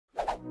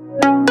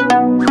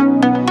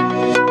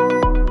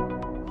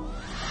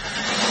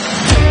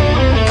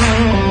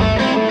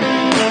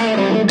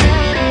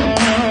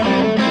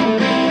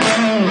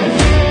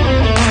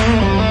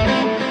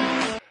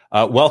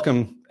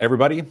Welcome,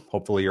 everybody.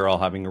 Hopefully you're all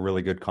having a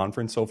really good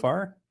conference so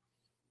far.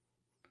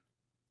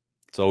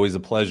 It's always a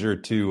pleasure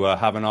to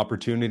have an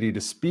opportunity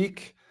to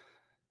speak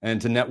and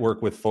to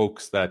network with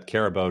folks that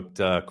care about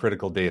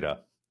critical data.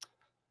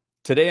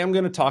 Today, I'm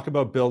going to talk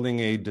about building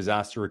a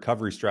disaster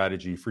recovery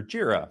strategy for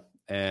Jira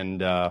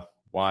and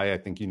why I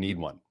think you need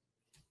one.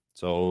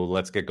 So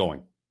let's get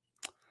going.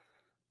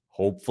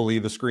 Hopefully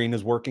the screen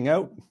is working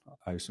out.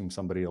 I assume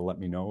somebody will let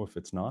me know if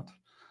it's not.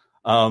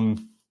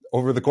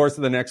 Over the course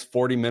of the next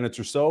 40 minutes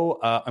or so,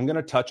 I'm going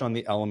to touch on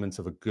the elements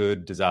of a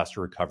good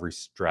disaster recovery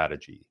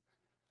strategy.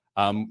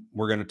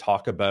 We're going to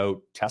talk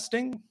about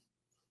testing.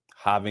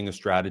 Having a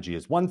strategy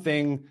is one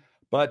thing,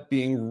 but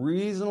being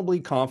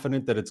reasonably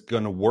confident that it's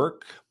going to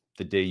work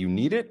the day you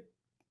need it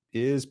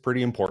is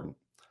pretty important.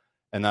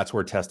 And that's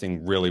where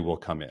testing really will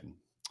come in.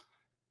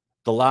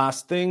 The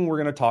last thing we're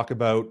going to talk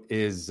about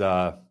is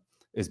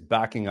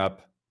backing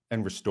up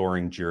and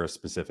restoring Jira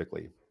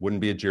specifically. Wouldn't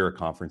be a Jira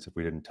conference if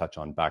we didn't touch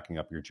on backing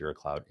up your Jira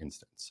Cloud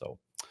instance. So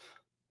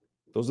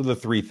those are the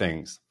three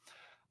things.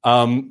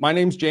 My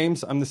name's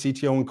James. I'm the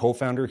CTO and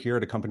co-founder here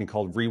at a company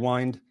called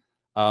Rewind.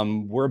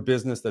 We're a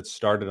business that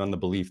started on the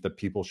belief that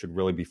people should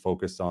really be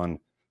focused on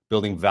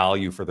building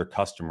value for their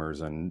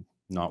customers and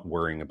not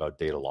worrying about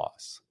data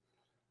loss.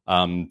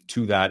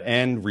 To that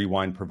end,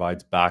 Rewind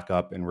provides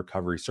backup and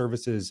recovery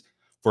services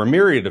for a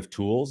myriad of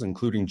tools,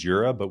 including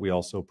Jira, but we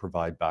also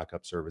provide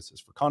backup services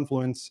for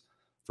Confluence,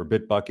 for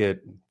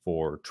Bitbucket,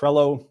 for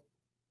Trello,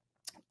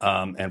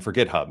 and for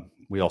GitHub.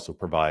 We also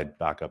provide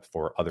backup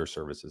for other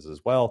services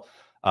as well,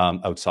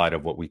 outside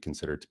of what we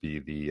consider to be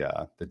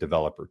the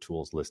developer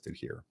tools listed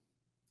here.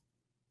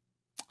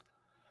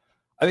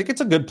 I think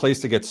it's a good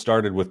place to get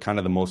started with kind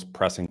of the most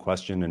pressing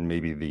question and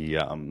maybe the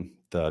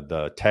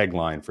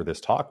tagline for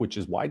this talk, which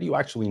is, why do you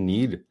actually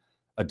need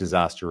a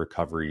disaster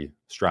recovery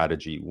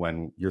strategy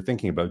when you're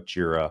thinking about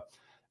Jira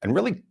and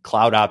really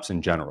cloud apps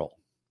in general?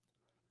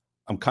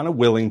 I'm kind of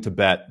willing to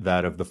bet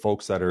that of the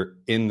folks that are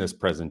in this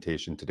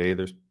presentation today,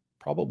 there's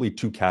probably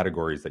two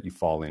categories that you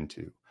fall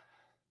into.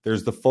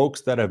 There's the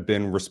folks that have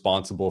been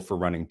responsible for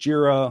running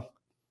Jira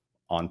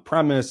on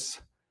premise,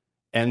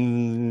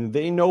 and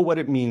they know what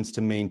it means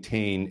to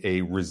maintain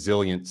a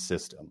resilient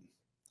system.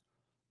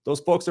 Those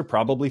folks are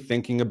probably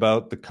thinking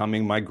about the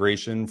coming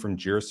migration from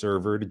Jira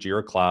Server to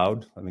Jira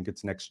Cloud. I think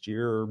it's next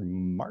year,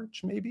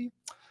 March maybe.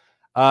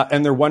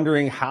 And they're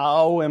wondering,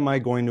 how am I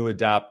going to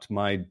adapt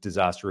my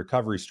disaster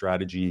recovery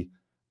strategy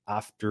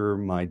after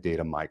my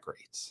data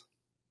migrates?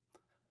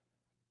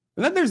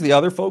 And then there's the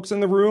other folks in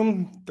the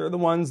room. They're the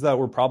ones that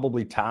were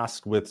probably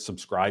tasked with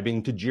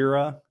subscribing to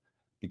Jira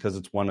because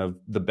it's one of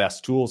the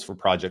best tools for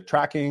project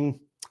tracking.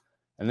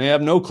 And they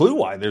have no clue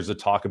why there's a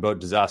talk about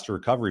disaster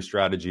recovery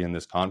strategy in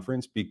this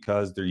conference,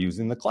 because they're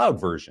using the cloud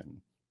version,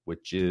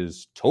 which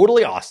is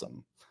totally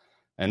awesome.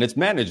 And it's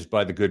managed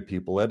by the good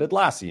people at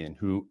Atlassian,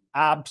 who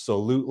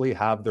absolutely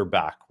have their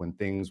back when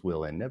things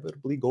will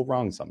inevitably go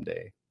wrong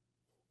someday.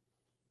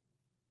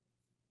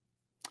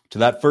 To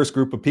that first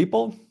group of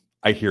people,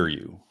 I hear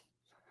you.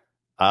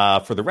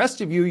 For the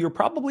rest of you, you're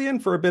probably in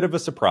for a bit of a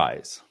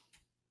surprise.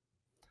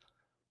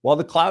 While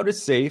the cloud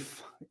is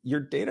safe, your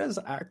data is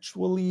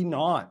actually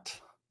not.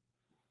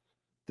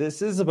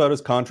 This is about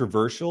as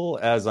controversial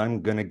as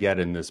I'm going to get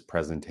in this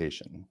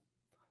presentation.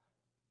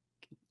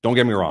 Don't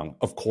get me wrong.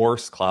 Of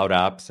course, cloud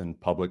apps and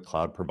public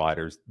cloud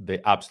providers,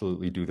 they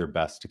absolutely do their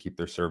best to keep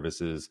their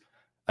services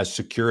as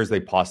secure as they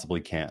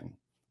possibly can.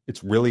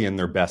 It's really in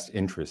their best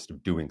interest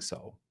of doing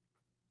so.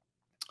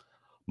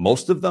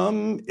 Most of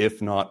them,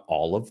 if not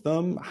all of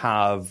them,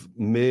 have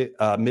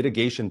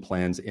mitigation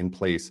plans in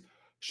place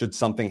should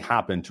something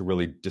happen to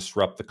really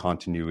disrupt the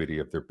continuity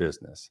of their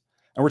business.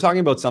 And we're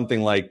talking about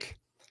something like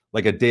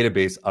a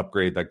database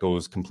upgrade that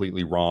goes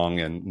completely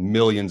wrong and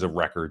millions of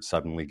records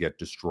suddenly get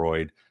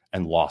destroyed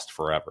and lost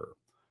forever.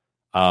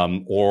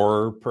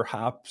 Or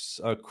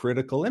perhaps a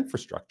critical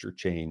infrastructure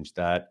change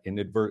that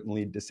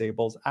inadvertently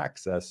disables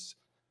access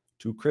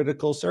to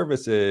critical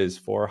services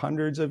for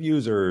hundreds of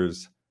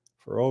users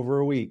for over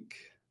a week.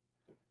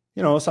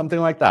 You know, something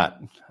like that.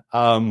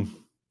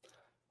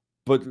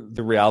 But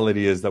the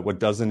reality is that what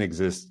doesn't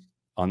exist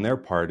on their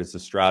part is a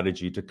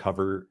strategy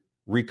to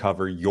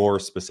recover your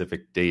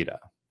specific data.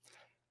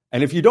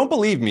 And if you don't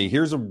believe me,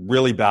 here's a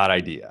really bad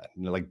idea.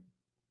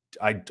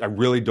 I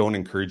really don't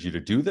encourage you to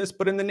do this,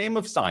 but in the name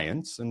of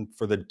science, and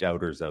for the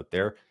doubters out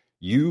there,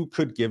 you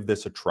could give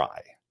this a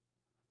try.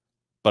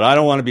 But I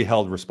don't want to be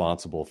held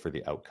responsible for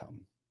the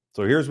outcome.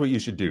 So here's what you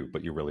should do,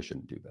 but you really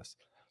shouldn't do this.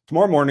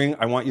 Tomorrow morning,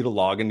 I want you to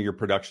log into your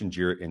production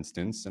Jira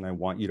instance, and I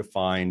want you to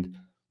find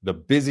the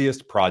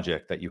busiest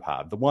project that you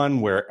have, the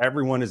one where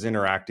everyone is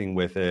interacting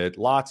with it,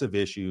 lots of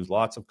issues,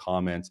 lots of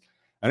comments,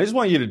 and I just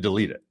want you to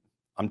delete it.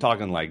 I'm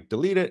talking like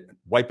delete it,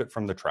 wipe it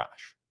from the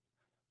trash.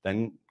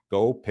 Then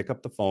go pick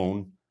up the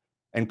phone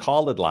and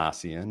call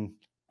Atlassian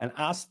and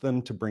ask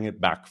them to bring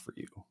it back for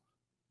you.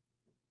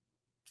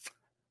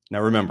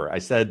 Now remember, I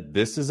said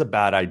this is a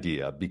bad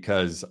idea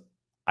because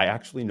I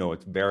actually know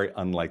it's very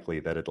unlikely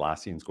that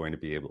Atlassian is going to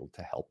be able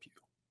to help you.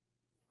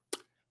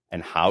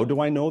 And how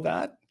do I know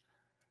that?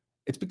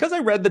 It's because I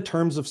read the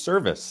terms of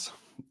service,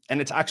 and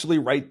it's actually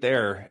right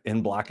there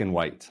in black and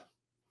white.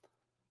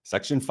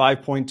 Section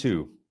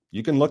 5.2.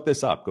 You can look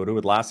this up. Go to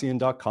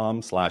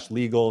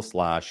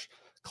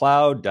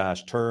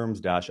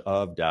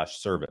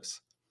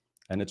atlassian.com/legal/cloud-terms-of-service.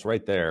 And it's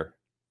right there.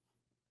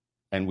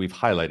 And we've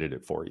highlighted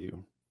it for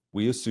you.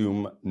 We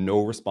assume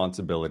no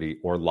responsibility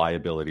or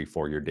liability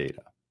for your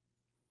data.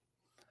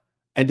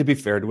 And to be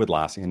fair to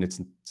Atlassian, it's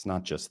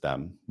not just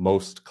them.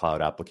 Most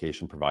cloud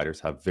application providers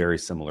have very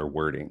similar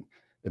wording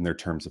in their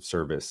terms of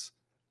service,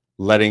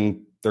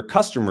 letting their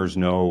customers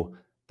know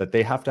that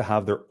they have to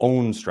have their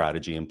own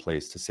strategy in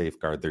place to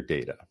safeguard their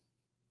data.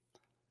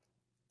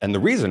 And the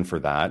reason for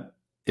that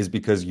is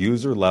because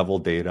user level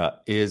data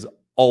is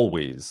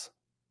always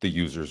the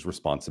user's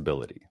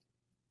responsibility.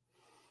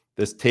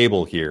 This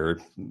table here,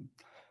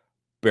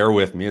 bear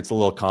with me, it's a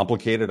little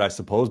complicated, I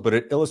suppose, but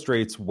it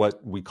illustrates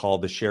what we call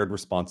the shared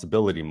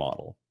responsibility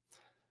model.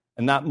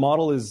 And that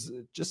model is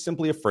just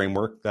simply a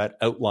framework that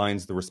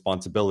outlines the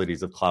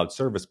responsibilities of cloud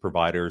service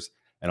providers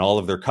and all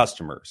of their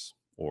customers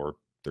or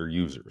their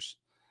users.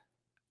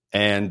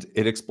 And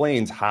it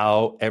explains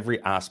how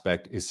every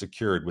aspect is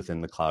secured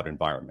within the cloud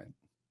environment.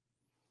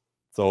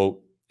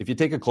 So if you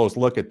take a close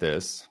look at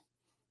this,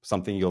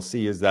 something you'll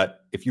see is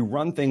that if you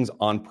run things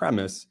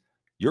on-premise,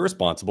 you're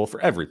responsible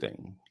for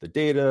everything: the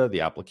data,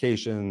 the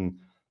application,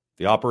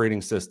 the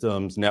operating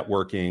systems,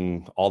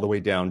 networking, all the way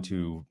down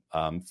to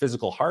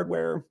physical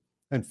hardware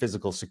and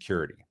physical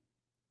security.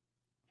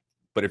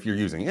 But if you're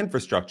using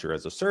infrastructure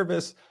as a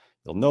service,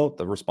 you'll note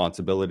the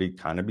responsibility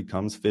kind of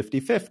becomes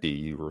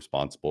 50-50. You're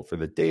responsible for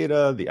the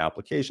data, the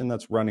application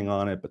that's running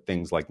on it, but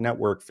things like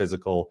network,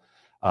 physical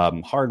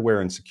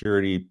hardware, and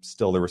security,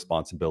 still the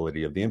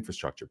responsibility of the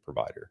infrastructure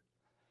provider.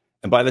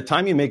 And by the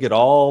time you make it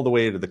all the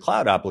way to the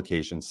cloud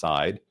application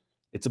side,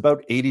 it's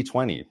about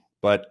 80-20.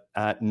 But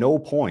at no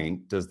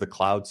point does the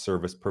cloud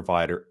service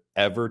provider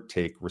ever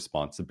take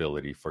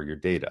responsibility for your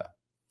data.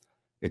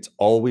 It's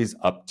always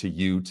up to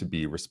you to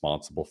be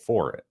responsible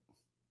for it.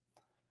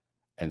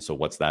 And so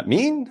what's that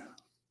mean?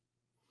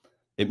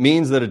 It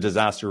means that a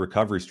disaster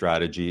recovery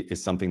strategy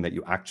is something that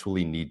you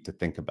actually need to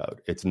think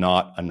about. It's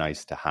not a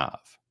nice to have.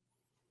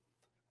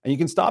 And you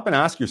can stop and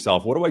ask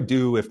yourself, what do I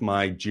do if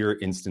my Jira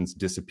instance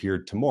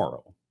disappeared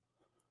tomorrow?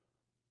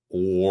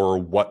 Or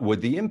what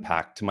would the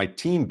impact to my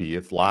team be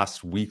if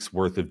last week's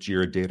worth of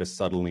Jira data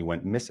suddenly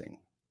went missing?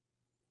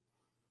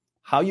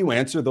 How you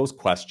answer those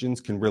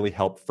questions can really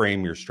help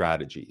frame your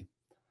strategy.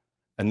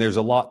 And there's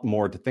a lot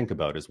more to think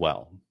about as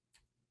well.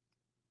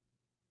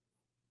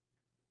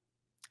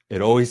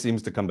 It always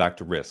seems to come back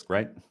to risk,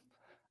 right?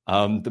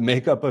 The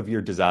makeup of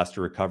your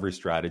disaster recovery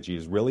strategy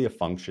is really a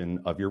function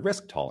of your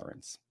risk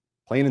tolerance,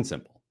 plain and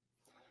simple.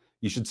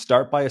 You should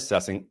start by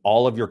assessing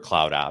all of your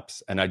cloud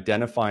apps and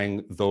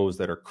identifying those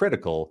that are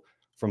critical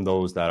from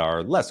those that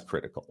are less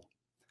critical.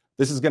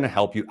 This is going to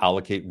help you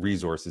allocate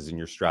resources in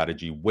your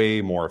strategy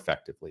way more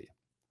effectively.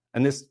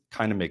 And this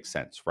kind of makes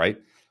sense, right?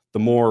 The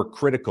more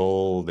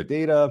critical the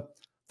data,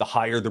 the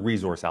higher the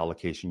resource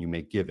allocation you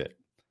may give it.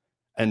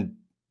 And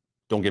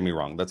don't get me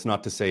wrong, that's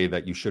not to say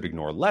that you should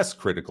ignore less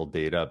critical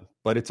data,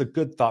 but it's a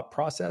good thought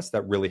process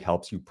that really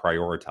helps you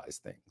prioritize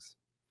things.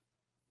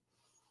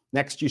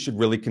 Next, you should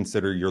really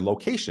consider your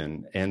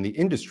location and the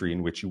industry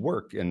in which you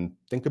work and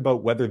think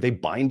about whether they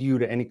bind you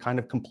to any kind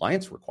of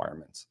compliance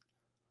requirements.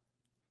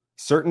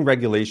 Certain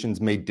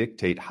regulations may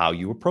dictate how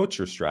you approach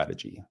your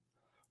strategy.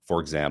 For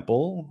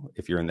example,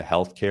 if you're in the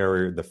healthcare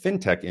or the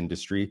fintech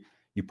industry,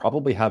 you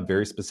probably have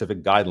very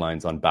specific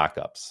guidelines on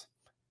backups.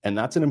 And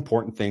that's an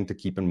important thing to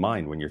keep in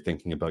mind when you're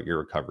thinking about your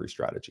recovery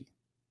strategy.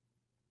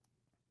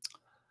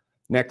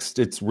 Next,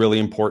 it's really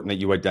important that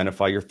you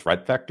identify your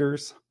threat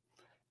vectors.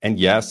 And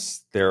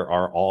yes, there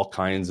are all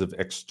kinds of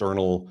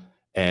external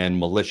and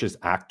malicious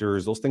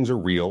actors. Those things are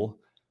real.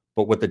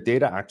 But what the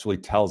data actually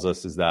tells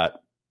us is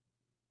that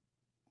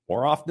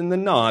more often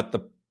than not,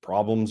 the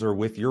problems are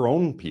with your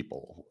own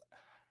people.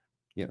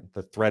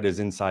 The threat is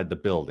inside the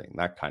building,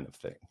 that kind of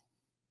thing.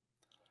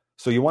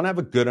 So you want to have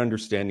a good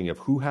understanding of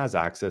who has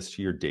access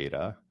to your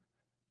data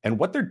and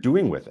what they're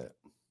doing with it.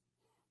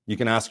 You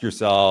can ask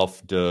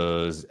yourself,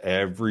 does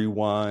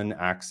everyone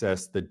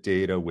access the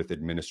data with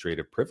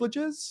administrative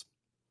privileges?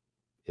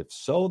 If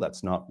so,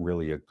 that's not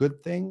really a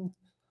good thing.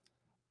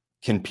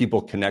 Can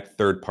people connect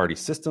third-party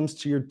systems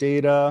to your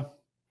data?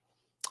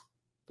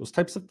 Those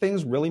types of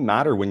things really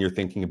matter when you're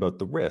thinking about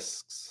the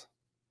risks.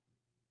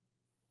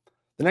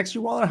 The next,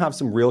 you want to have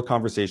some real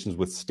conversations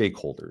with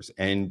stakeholders,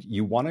 and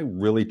you want to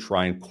really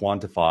try and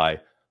quantify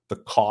the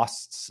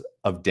costs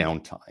of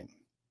downtime.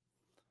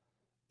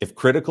 If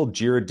critical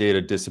Jira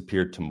data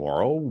disappeared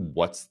tomorrow,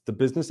 what's the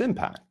business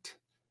impact?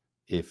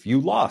 If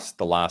you lost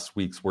the last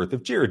week's worth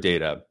of Jira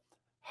data,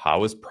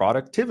 how is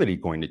productivity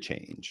going to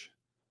change?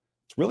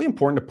 It's really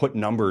important to put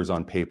numbers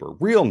on paper,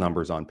 real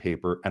numbers on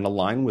paper, and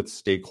align with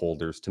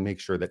stakeholders to make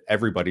sure that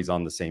everybody's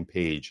on the same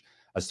page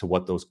as to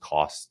what those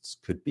costs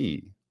could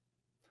be.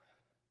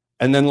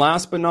 And then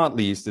last but not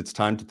least, it's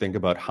time to think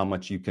about how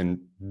much you can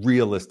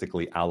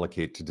realistically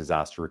allocate to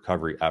disaster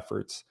recovery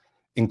efforts,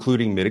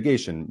 including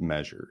mitigation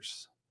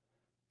measures.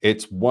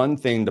 It's one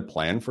thing to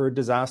plan for a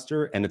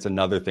disaster, and it's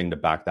another thing to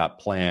back that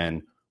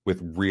plan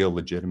with real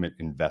legitimate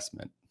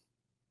investment.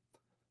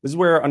 This is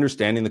where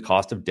understanding the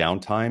cost of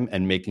downtime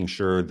and making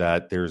sure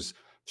that there's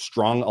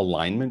strong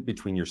alignment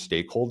between your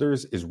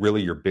stakeholders is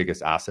really your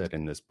biggest asset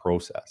in this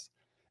process.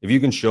 If you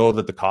can show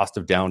that the cost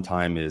of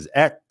downtime is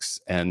X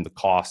and the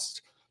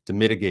cost to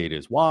mitigate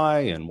is Y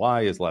and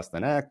Y is less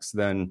than X,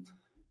 then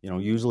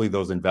usually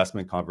those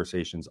investment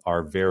conversations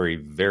are very,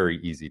 very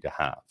easy to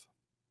have.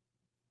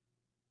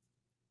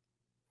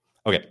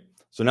 Okay,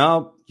 so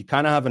now you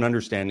kind of have an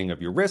understanding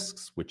of your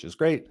risks, which is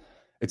great.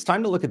 It's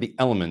time to look at the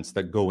elements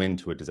that go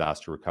into a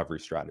disaster recovery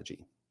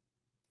strategy.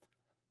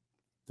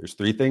 There's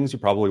 3 things you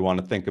probably want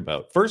to think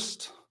about.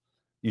 First,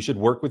 you should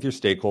work with your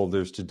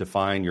stakeholders to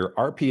define your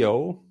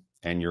RPO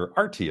and your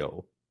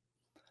RTO.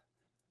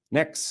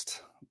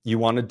 Next, you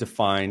want to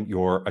define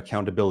your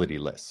accountability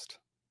list.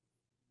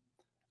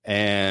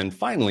 And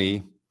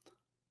finally,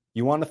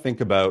 you want to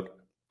think about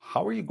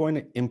how are you going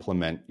to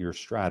implement your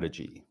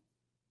strategy?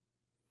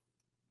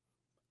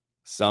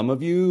 Some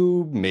of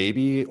you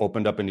maybe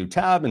opened up a new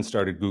tab and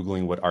started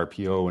Googling what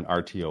RPO and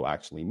RTO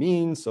actually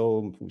mean.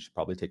 So we should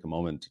probably take a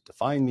moment to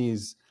define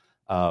these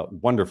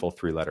wonderful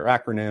 3-letter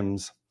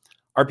acronyms.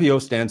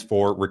 RPO stands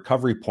for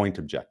Recovery Point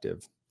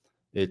Objective.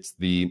 It's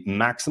the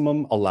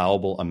maximum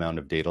allowable amount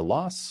of data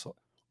loss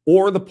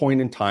or the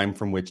point in time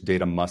from which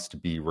data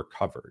must be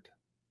recovered.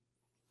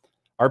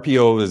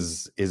 RPO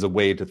is a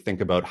way to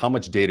think about how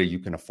much data you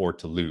can afford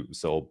to lose.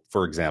 So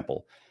for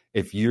example,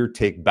 if you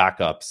take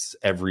backups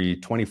every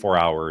 24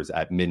 hours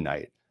at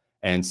midnight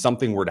and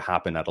something were to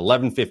happen at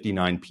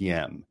 11:59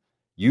 p.m.,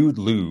 you'd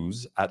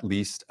lose at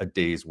least a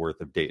day's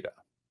worth of data.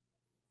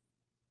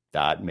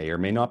 That may or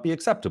may not be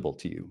acceptable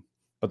to you,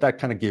 but that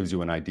kind of gives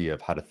you an idea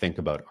of how to think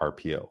about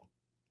RPO.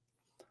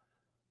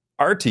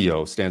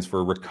 RTO stands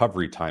for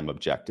Recovery Time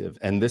Objective,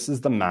 and this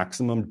is the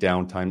maximum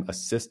downtime a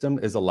system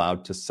is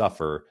allowed to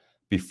suffer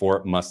before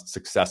it must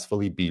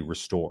successfully be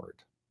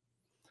restored.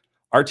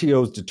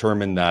 RTOs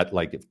determine that,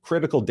 if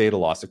critical data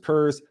loss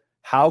occurs,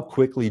 how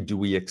quickly do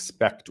we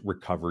expect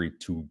recovery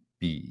to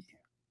be?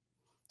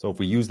 So if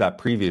we use that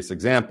previous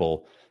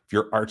example, if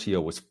your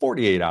RTO was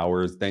 48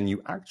 hours, then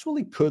you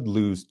actually could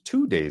lose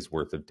 2 days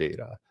worth of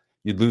data.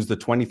 You'd lose the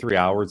 23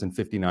 hours and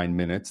 59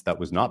 minutes that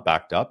was not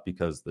backed up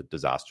because the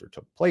disaster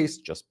took place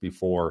just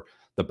before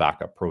the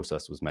backup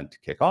process was meant to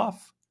kick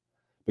off.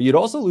 But you'd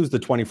also lose the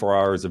 24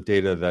 hours of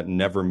data that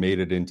never made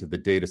it into the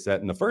data set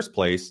in the first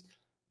place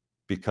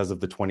because of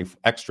the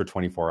extra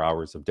 24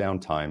 hours of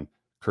downtime,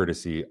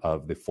 courtesy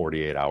of the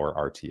 48-hour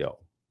RTO.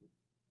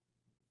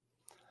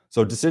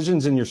 So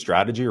decisions in your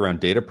strategy around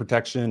data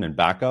protection and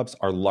backups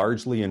are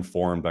largely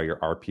informed by your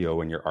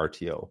RPO and your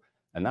RTO.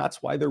 And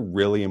that's why they're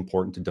really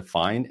important to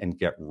define and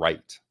get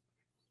right.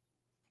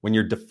 When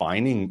you're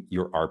defining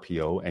your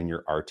RPO and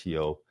your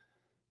RTO,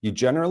 you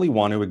generally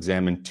want to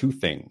examine 2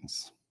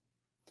 things.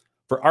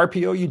 For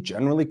RPO, you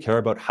generally care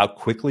about how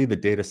quickly the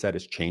data set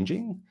is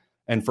changing.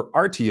 And for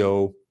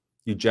RTO,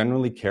 you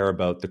generally care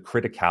about the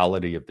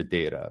criticality of the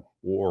data,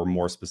 or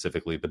more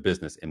specifically, the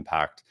business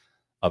impact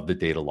of the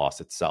data loss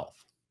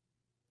itself.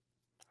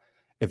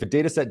 If a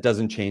data set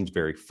doesn't change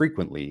very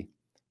frequently,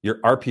 your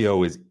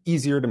RPO is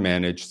easier to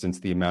manage since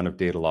the amount of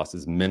data loss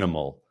is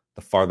minimal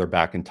the farther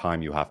back in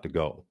time you have to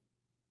go.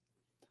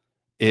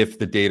 If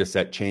the data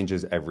set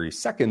changes every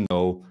second,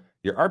 though,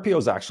 your RPO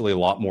is actually a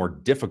lot more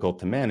difficult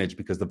to manage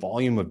because the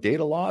volume of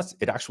data loss,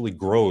 it actually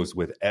grows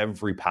with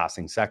every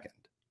passing second.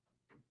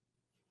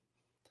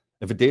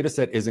 If a data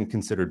set isn't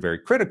considered very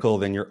critical,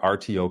 then your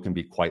RTO can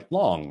be quite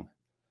long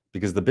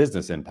because the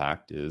business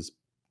impact is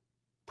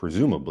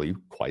presumably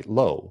quite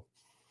low.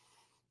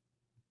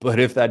 But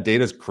if that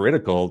data is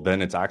critical,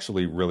 then it's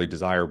actually really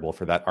desirable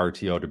for that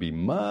RTO to be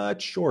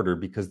much shorter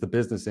because the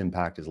business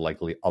impact is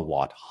likely a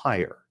lot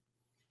higher.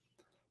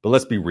 But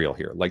let's be real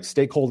here.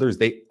 Stakeholders,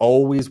 they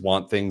always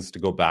want things to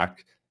go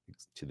back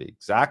to the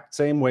exact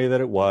same way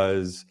that it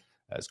was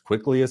as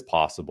quickly as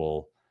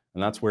possible.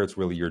 And that's where it's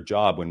really your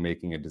job when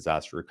making a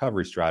disaster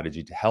recovery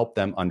strategy to help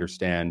them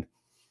understand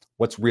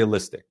what's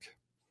realistic,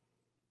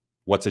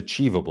 what's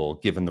achievable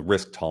given the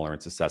risk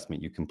tolerance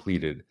assessment you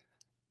completed,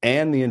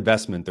 and the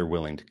investment they're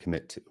willing to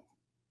commit to.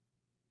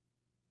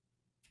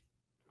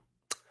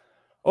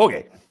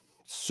 Okay,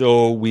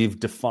 so we've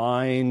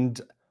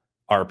defined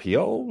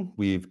RPO,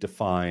 we've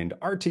defined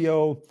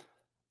RTO.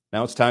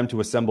 Now it's time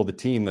to assemble the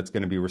team that's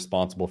going to be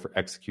responsible for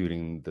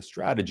executing the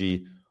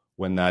strategy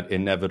when that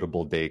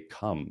inevitable day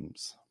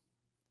comes.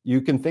 You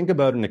can think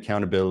about an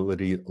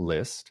accountability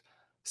list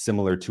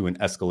similar to an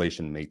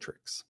escalation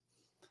matrix.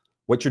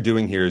 What you're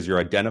doing here is you're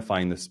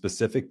identifying the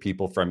specific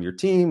people from your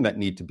team that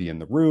need to be in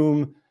the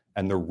room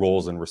and their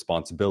roles and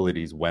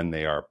responsibilities when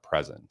they are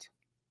present.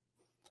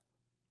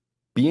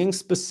 Being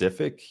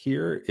specific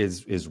here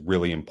is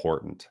really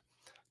important.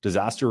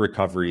 Disaster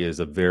recovery is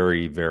a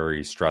very,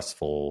 very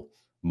stressful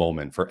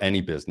moment for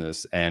any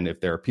business. And if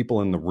there are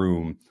people in the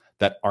room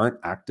that aren't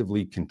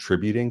actively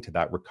contributing to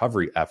that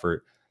recovery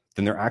effort,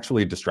 then they're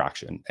actually a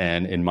distraction.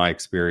 And in my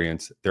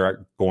experience,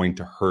 they're going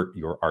to hurt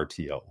your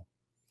RTO.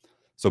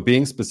 So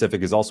being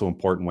specific is also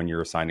important when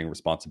you're assigning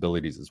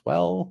responsibilities as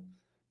well.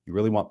 You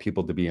really want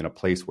people to be in a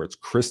place where it's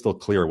crystal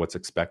clear what's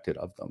expected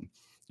of them.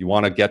 You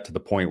want to get to the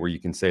point where you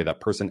can say that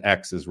person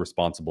X is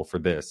responsible for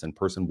this and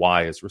person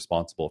Y is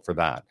responsible for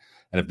that.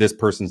 And if this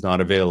person's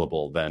not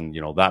available, then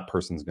that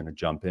person's going to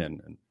jump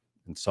in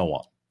and so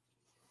on.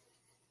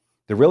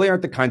 There really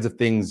aren't the kinds of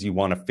things you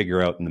want to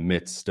figure out in the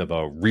midst of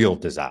a real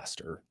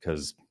disaster,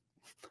 because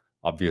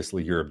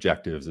obviously your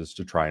objectives is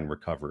to try and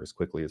recover as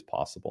quickly as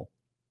possible.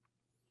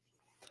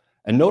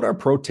 And note our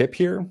pro tip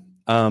here.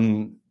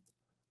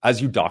 As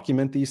you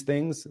document these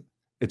things,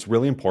 it's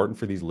really important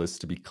for these lists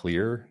to be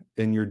clear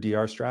in your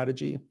DR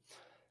strategy.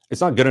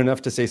 It's not good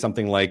enough to say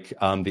something like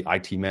the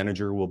IT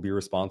manager will be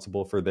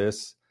responsible for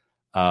this.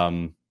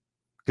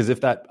 Because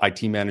if that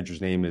IT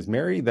manager's name is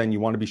Mary, then you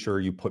want to be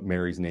sure you put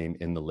Mary's name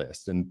in the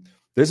list. And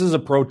this is a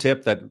pro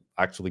tip that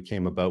actually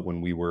came about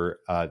when we were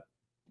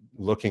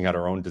looking at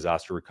our own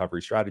disaster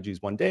recovery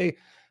strategies one day.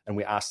 And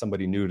we asked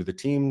somebody new to the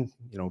team,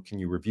 can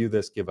you review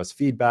this, give us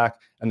feedback?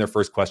 And their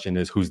first question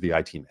is, who's the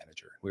IT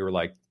manager? We were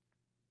like,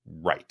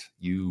 right,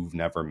 you've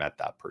never met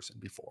that person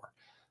before.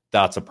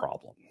 That's a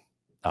problem.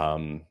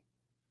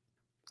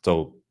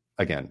 So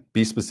again,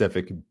 be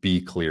specific,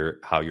 be clear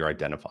how you're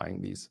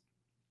identifying these.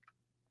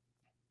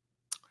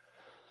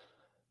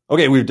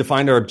 Okay, we've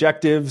defined our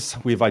objectives.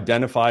 We've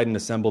identified and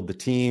assembled the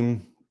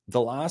team. The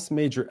last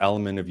major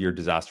element of your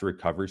disaster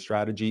recovery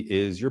strategy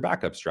is your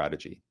backup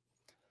strategy.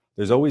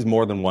 There's always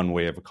more than one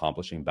way of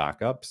accomplishing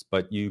backups,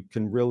 but you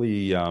can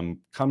really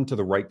come to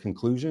the right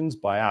conclusions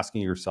by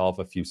asking yourself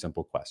a few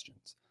simple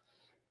questions.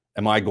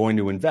 Am I going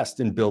to invest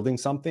in building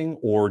something,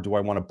 or do I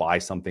want to buy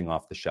something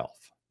off the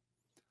shelf?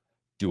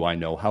 Do I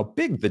know how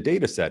big the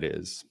data set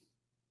is?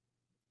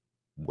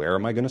 Where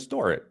am I going to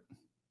store it?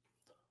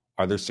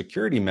 Are there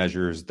security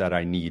measures that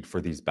I need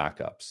for these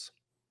backups?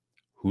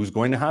 Who's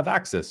going to have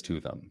access to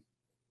them?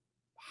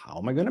 How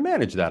am I going to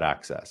manage that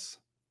access?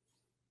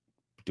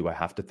 Do I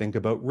have to think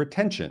about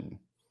retention?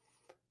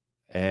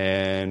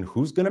 And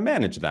who's going to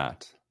manage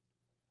that?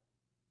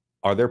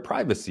 Are there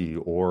privacy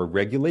or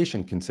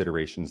regulation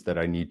considerations that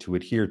I need to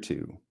adhere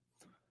to?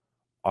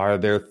 Are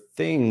there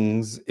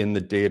things in the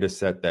data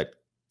set that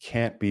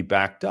can't be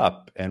backed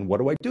up? And what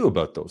do I do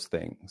about those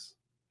things?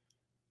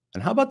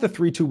 And how about the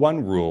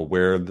 3-2-1 rule,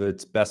 where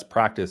it's best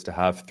practice to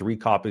have 3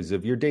 copies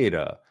of your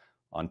data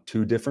on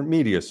 2 different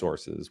media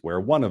sources,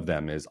 where one of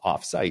them is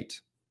offsite?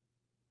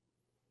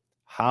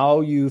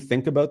 How you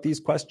think about these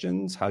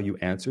questions, how you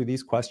answer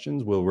these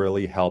questions will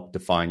really help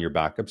define your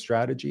backup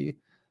strategy,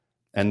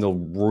 and they'll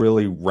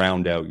really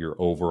round out your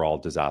overall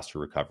disaster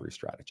recovery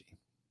strategy.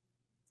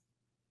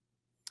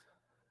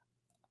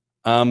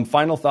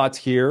 Final thoughts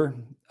here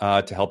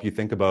to help you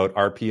think about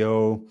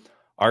RPO,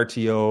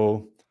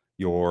 RTO,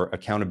 your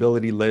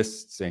accountability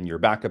lists, and your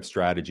backup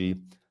strategy.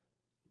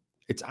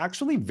 It's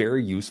actually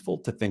very useful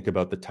to think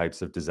about the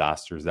types of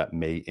disasters that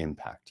may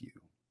impact you.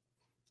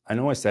 I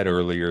know I said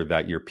earlier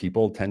that your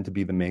people tend to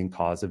be the main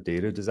cause of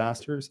data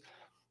disasters,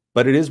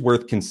 but it is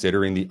worth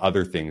considering the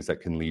other things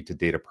that can lead to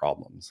data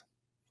problems.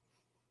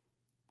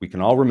 We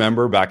can all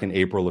remember back in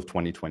April of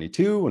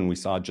 2022 when we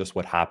saw just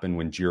what happened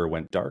when Jira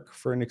went dark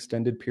for an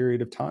extended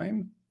period of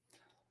time.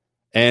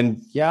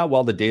 And yeah,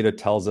 while the data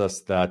tells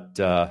us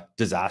that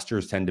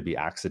disasters tend to be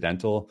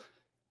accidental,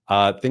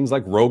 things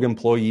like rogue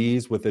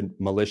employees with a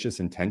malicious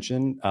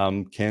intention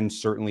can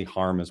certainly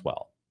harm as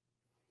well.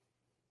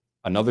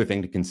 Another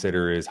thing to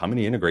consider is, how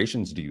many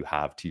integrations do you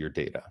have to your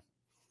data?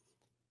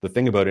 The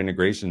thing about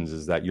integrations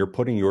is that you're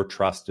putting your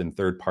trust in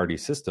third-party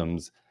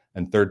systems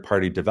and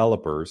third-party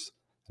developers.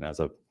 And as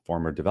a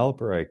former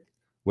developer, I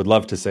would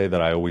love to say that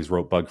I always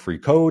wrote bug-free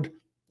code.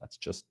 That's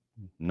just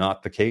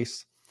not the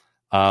case.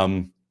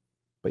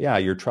 But yeah,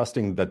 you're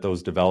trusting that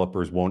those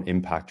developers won't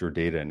impact your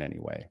data in any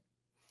way.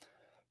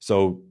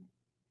 So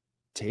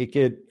take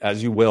it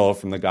as you will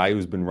from the guy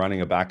who's been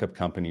running a backup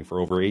company for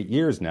over 8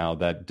 years now,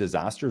 that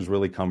disasters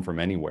really come from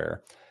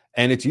anywhere.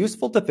 And it's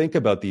useful to think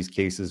about these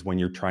cases when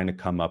you're trying to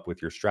come up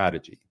with your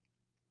strategy.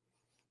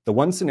 The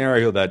one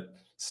scenario that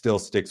still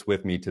sticks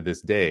with me to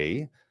this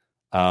day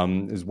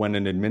is when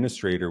an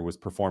administrator was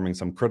performing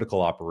some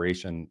critical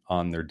operation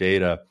on their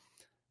data,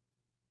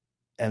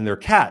 and their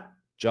cat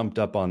jumped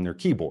up on their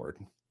keyboard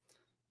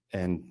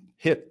and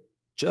hit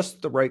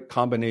just the right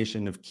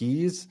combination of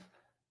keys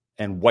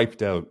and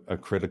wiped out a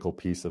critical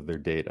piece of their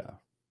data.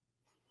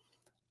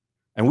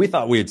 And we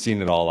thought we had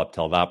seen it all up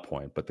till that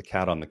point, but the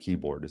cat on the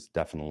keyboard is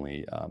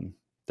definitely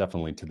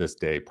to this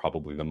day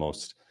probably the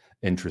most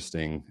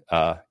interesting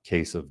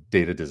case of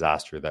data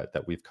disaster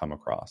that we've come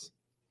across.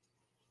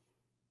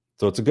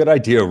 So it's a good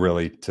idea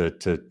really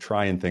to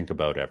try and think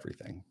about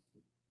everything.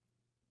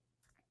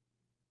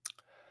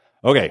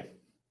 Okay,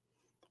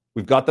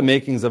 we've got the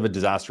makings of a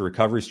disaster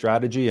recovery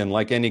strategy, and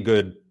like any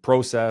good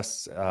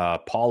process,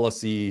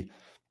 policy,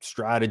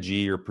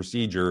 strategy, or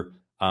procedure,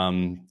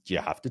 you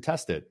have to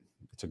test it.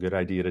 It's a good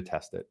idea to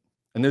test it.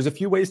 And there's a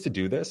few ways to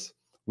do this.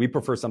 we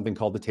prefer something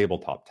called the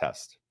tabletop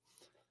test.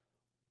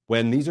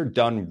 When these are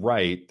done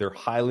right, they're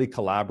highly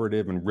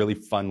collaborative and really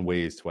fun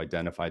ways to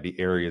identify the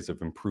areas of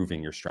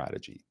improving your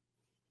strategy.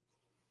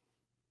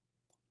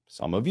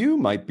 Some of you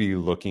might be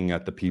looking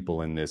at the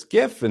people in this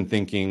GIF and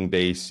thinking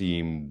they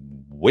seem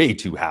way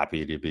too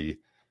happy to be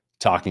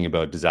talking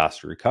about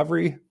disaster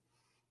recovery.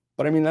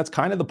 But I mean, that's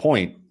kind of the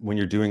point when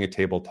you're doing a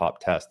tabletop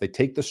test. They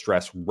take the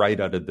stress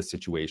right out of the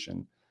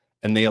situation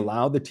and they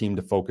allow the team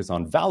to focus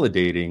on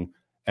validating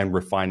and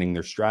refining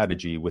their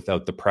strategy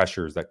without the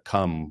pressures that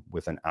come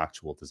with an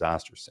actual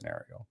disaster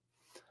scenario.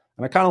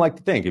 And I kind of like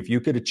to think if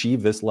you could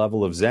achieve this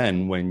level of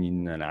Zen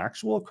when an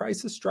actual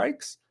crisis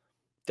strikes,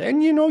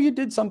 then you know you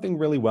did something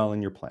really well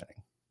in your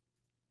planning.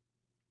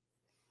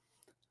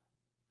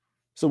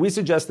 So we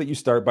suggest that you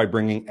start by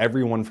bringing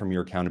everyone from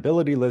your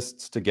accountability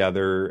lists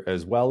together,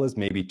 as well as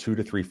maybe 2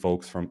 to 3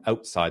 folks from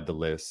outside the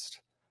list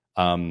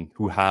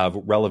who have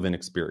relevant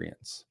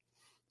experience.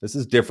 This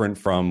is different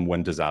from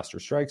when disaster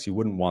strikes. You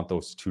wouldn't want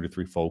those 2 to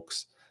 3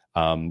 folks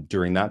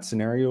during that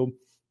scenario,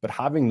 but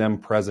having them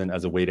present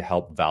as a way to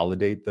help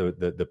validate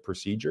the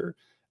procedure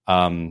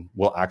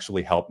will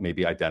actually help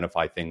maybe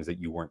identify things that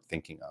you weren't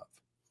thinking of.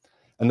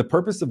 And the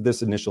purpose of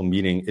this initial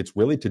meeting, it's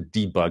really to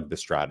debug the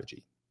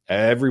strategy.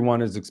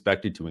 Everyone is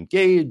expected to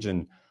engage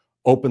and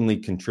openly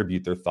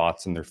contribute their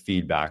thoughts and their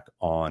feedback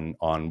on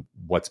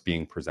what's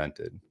being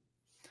presented.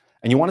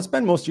 And you want to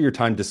spend most of your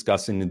time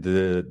discussing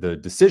the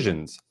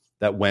decisions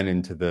that went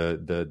into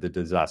the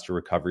disaster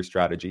recovery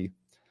strategy.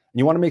 And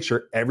you want to make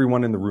sure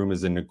everyone in the room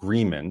is in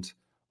agreement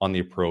on the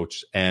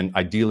approach and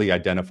ideally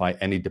identify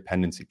any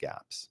dependency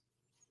gaps.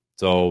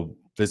 So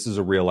this is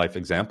a real life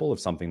example of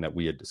something that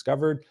we had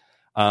discovered.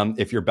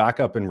 If your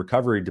backup and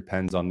recovery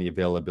depends on the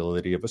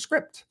availability of a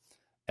script,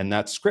 and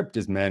that script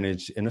is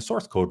managed in a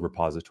source code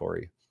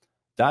repository,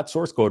 that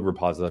source code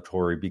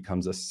repository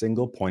becomes a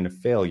single point of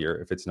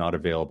failure if it's not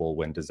available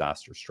when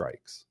disaster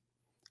strikes.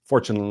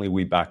 Fortunately,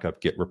 we back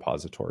up Git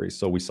repositories,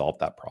 so we solved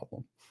that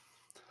problem.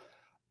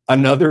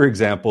 Another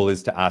example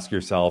is to ask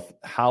yourself,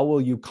 how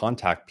will you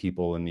contact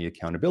people in the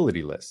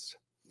accountability list?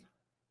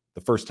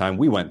 The first time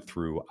we went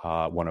through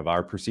one of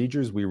our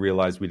procedures, we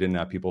realized we didn't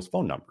have people's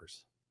phone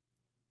numbers.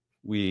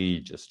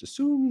 We just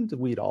assumed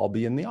we'd all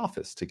be in the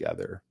office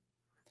together.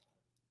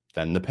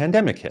 Then the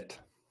pandemic hit.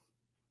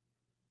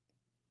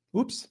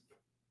 Oops.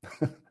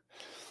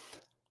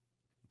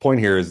 Point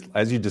here is,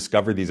 as you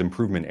discover these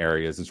improvement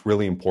areas, it's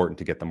really important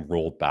to get them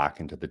rolled back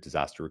into the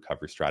disaster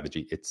recovery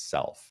strategy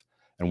itself.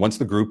 And once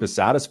the group is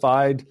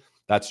satisfied,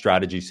 that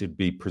strategy should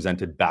be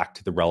presented back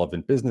to the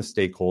relevant business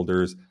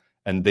stakeholders,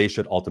 and they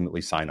should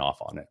ultimately sign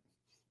off on it.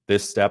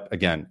 This step,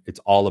 again, it's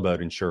all about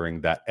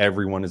ensuring that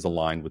everyone is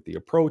aligned with the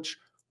approach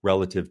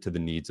relative to the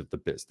needs of the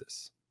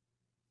business.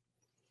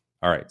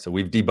 All right, so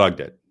we've debugged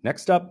it.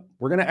 Next up,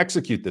 we're going to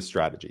execute this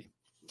strategy.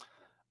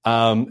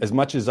 As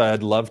much as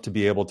I'd love to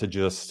be able to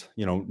just,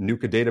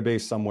 nuke a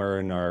database somewhere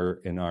in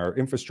our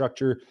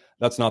infrastructure,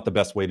 that's not the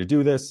best way to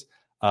do this.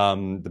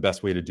 The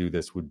best way to do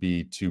this would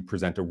be to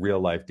present a real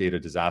life data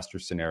disaster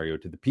scenario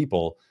to the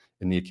people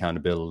in the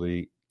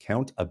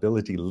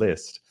accountability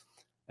list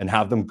and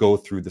have them go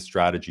through the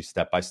strategy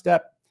step by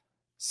step,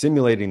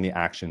 simulating the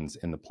actions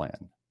in the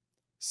plan.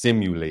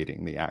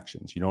 Simulating the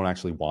actions. You don't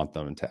actually want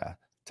them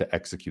to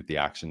execute the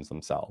actions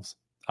themselves.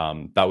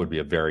 That would be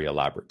a very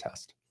elaborate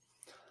test.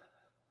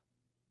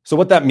 So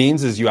what that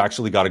means is you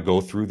actually got to go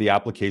through the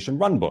application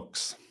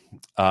runbooks,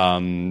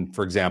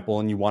 for example,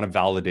 and you want to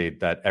validate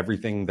that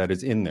everything that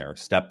is in there,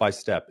 step by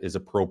step, is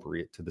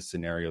appropriate to the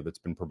scenario that's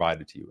been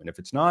provided to you. And if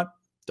it's not,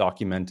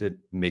 document it,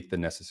 make the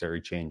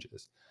necessary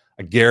changes.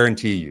 I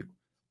guarantee you,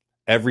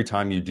 every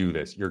time you do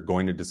this, you're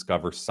going to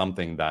discover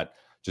something that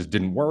just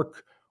didn't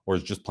work or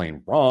is just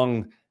plain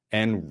wrong.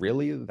 And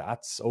really,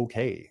 that's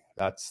okay.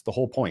 That's the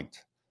whole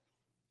point.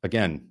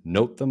 Again,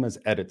 note them as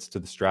edits to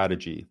the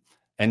strategy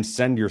and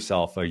send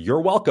yourself a "you're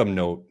welcome"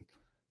 note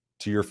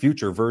to your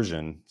future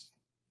version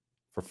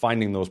for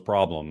finding those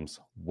problems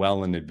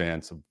well in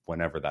advance of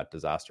whenever that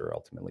disaster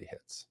ultimately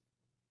hits.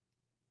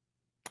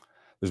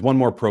 There's one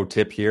more pro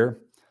tip here.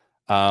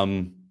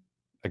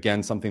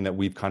 Again, something that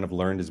we've kind of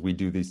learned as we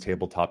do these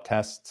tabletop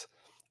tests.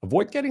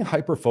 Avoid getting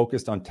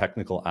hyper-focused on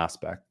technical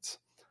aspects.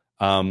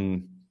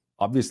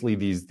 Obviously,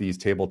 these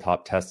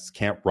tabletop tests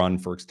can't run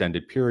for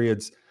extended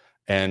periods,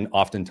 and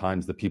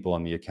oftentimes the people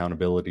on the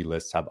accountability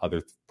lists have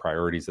other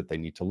priorities that they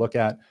need to look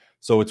at.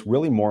 So it's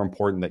really more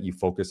important that you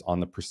focus on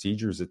the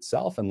procedures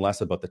itself and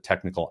less about the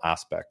technical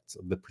aspects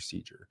of the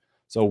procedure.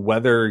 So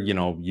whether you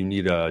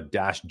need a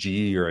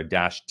 -G or a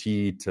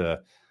 -T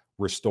to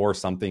restore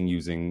something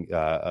using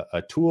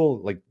a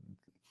tool, like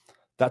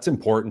that's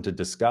important to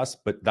discuss,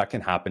 but that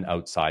can happen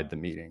outside the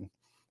meeting.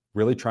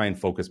 Really try and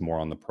focus more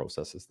on the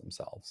processes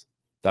themselves.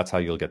 That's how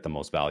you'll get the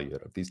most value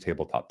out of these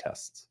tabletop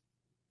tests.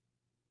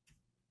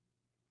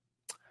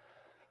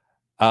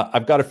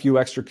 I've got a few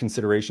extra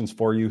considerations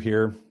for you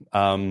here.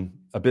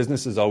 A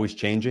business is always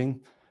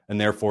changing, and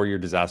therefore your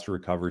disaster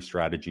recovery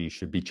strategy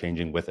should be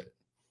changing with it,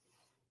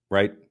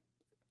 right?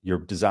 your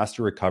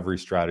disaster recovery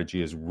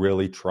strategy is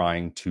really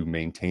trying to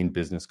maintain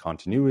business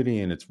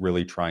continuity, and it's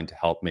really trying to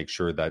help make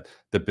sure that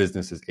the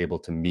business is able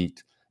to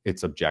meet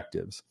its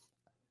objectives.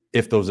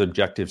 If those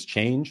objectives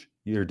change,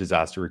 your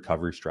disaster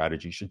recovery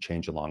strategy should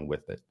change along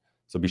with it.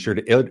 So be sure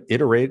to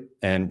iterate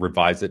and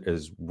revise it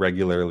as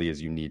regularly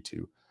as you need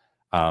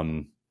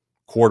to.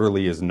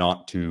 Quarterly is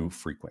not too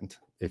frequent,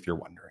 if you're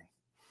wondering.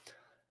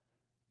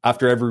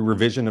 After every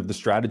revision of the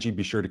strategy,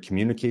 be sure to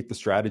communicate the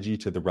strategy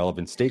to the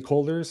relevant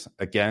stakeholders.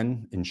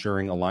 Again,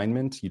 ensuring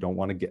alignment. You don't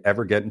want to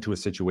ever get into a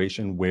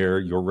situation where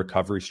your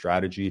recovery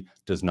strategy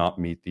does not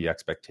meet the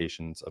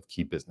expectations of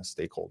key business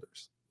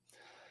stakeholders.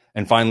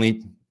 And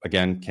finally,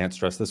 again, can't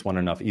stress this one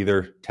enough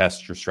either,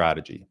 test your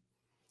strategy.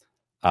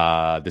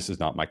 This is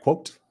not my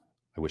quote.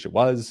 I wish it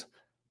was,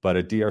 but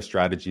a DR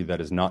strategy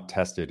that is not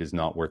tested is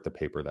not worth the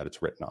paper that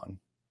it's written on.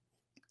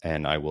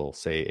 And I will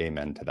say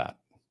amen to that.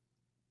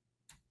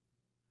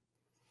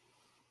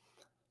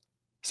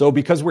 So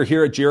because we're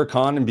here at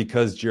JiraCon and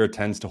because Jira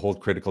tends to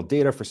hold critical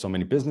data for so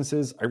many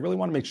businesses, I really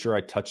want to make sure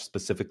I touch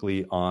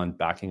specifically on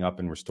backing up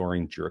and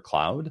restoring Jira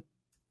Cloud.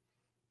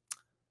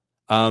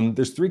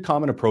 There's 3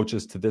 common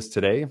approaches to this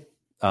today.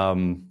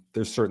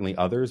 There's certainly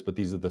others, but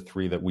these are the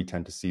 3 that we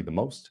tend to see the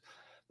most.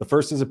 The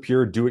first is a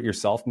pure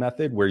do-it-yourself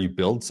method where you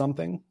build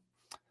something.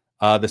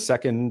 The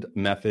second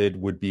method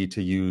would be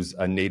to use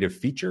a native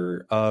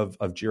feature of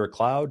Jira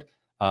Cloud.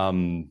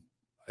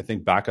 I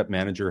think Backup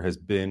Manager has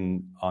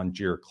been on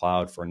Jira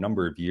Cloud for a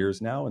number of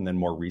years now, and then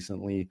more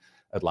recently,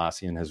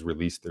 Atlassian has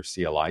released their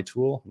CLI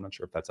tool. I'm not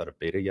sure if that's out of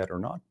beta yet or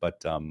not,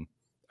 but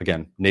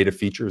again, native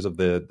features of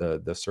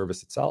the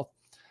service itself.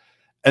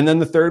 And then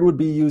the third would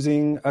be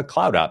using a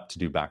cloud app to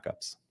do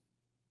backups.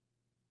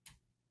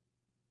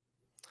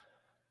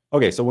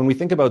 Okay, so when we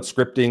think about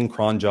scripting,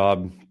 cron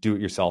job,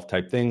 do-it-yourself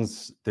type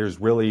things, there's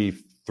really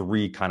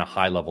 3 kind of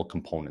high-level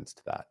components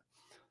to that.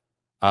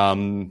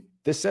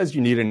 This says you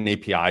need an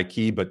API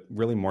key, but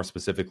really more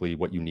specifically,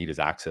 what you need is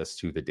access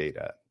to the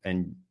data.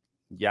 And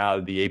yeah,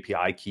 the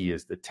API key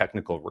is the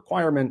technical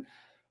requirement,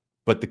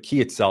 but the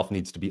key itself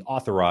needs to be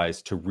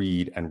authorized to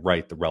read and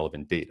write the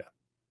relevant data.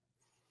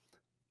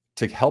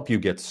 To help you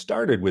get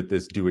started with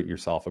this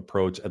do-it-yourself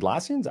approach,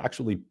 Atlassian's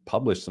actually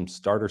published some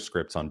starter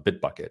scripts on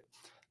Bitbucket.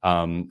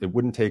 It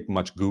wouldn't take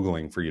much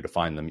Googling for you to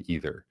find them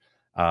either.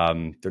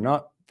 They're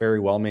not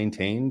very well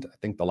maintained. I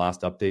think the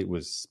last update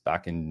was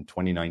back in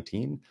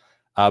 2019.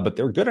 But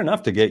they're good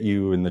enough to get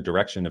you in the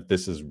direction if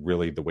this is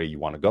really the way you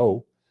want to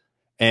go.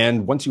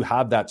 And once you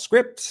have that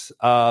script,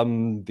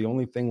 the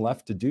only thing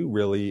left to do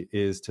really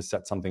is to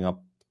set something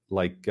up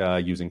like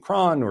using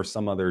cron or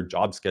some other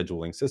job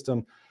scheduling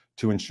system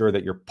to ensure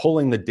that you're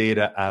pulling the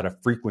data at a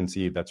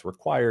frequency that's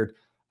required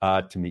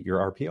to meet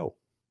your RPO.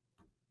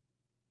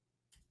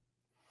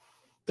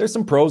 There's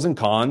some pros and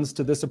cons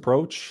to this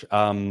approach.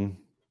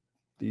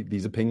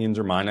 These opinions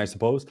are mine, I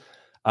suppose.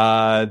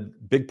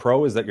 Big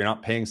pro is that you're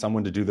not paying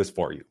someone to do this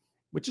for you,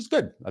 which is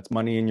good. That's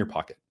money in your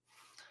pocket.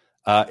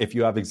 If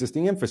you have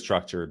existing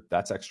infrastructure,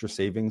 that's extra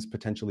savings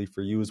potentially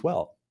for you as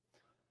well.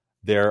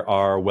 There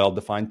are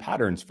well-defined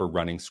patterns for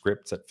running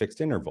scripts at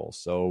fixed intervals.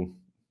 So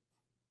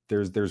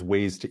there's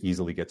ways to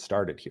easily get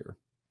started here.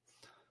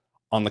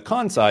 On the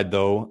con side,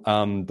 though,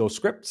 those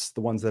scripts,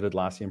 the ones that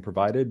Atlassian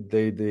provided,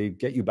 they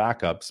get you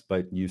backups,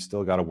 but you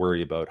still got to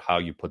worry about how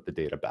you put the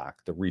data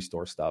back, the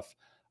restore stuff.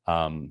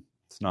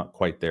 It's not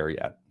quite there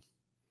yet.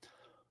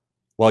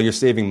 While you're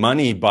saving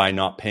money by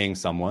not paying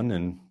someone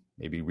and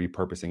maybe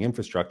repurposing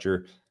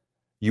infrastructure,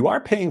 you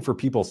are paying for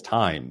people's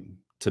time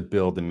to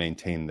build and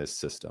maintain this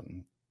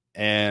system.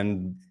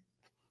 And,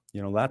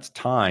 that's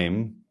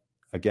time,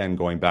 again,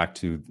 going back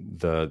to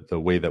the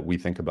way that we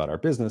think about our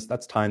business,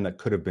 that's time that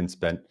could have been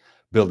spent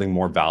building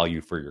more value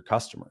for your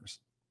customers.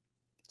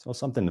 So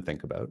something to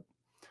think about.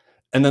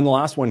 And then the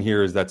last one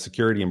here is that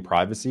security and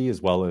privacy,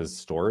 as well as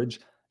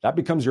storage, that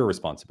becomes your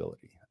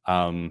responsibility.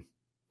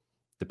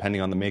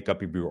 Depending on the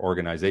makeup of your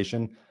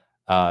organization,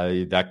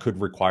 that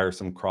could require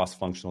some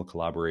cross-functional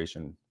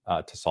collaboration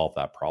to solve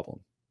that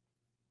problem.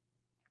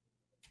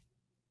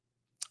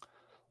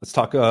 Let's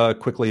talk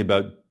quickly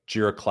about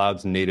Jira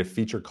Cloud's native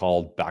feature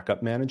called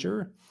Backup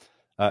Manager.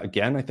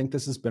 Again, I think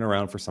this has been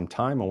around for some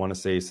time. I want to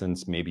say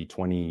since maybe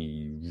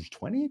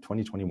 2020,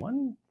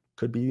 2021,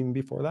 could be even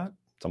before that.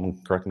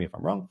 Someone correct me if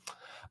I'm wrong.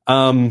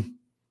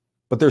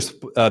 But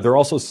they're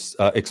also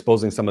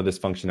exposing some of this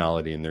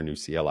functionality in their new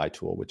CLI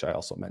tool, which I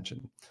also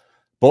mentioned.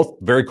 Both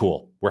very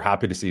cool. We're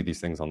happy to see these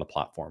things on the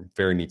platform.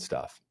 Very neat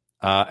stuff.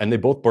 And they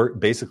both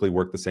basically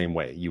work the same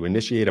way. You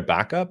initiate a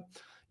backup,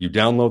 you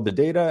download the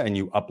data, and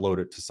you upload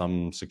it to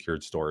some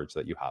secured storage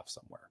that you have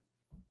somewhere.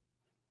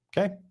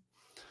 Okay?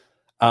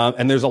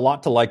 And there's a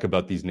lot to like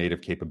about these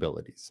native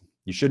capabilities.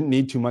 You shouldn't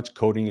need too much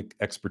coding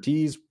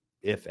expertise,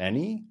 if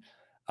any.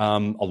 A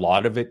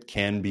lot of it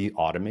can be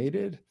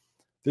automated.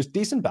 There's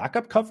decent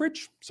backup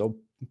coverage, so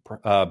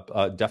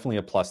definitely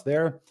a plus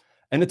there.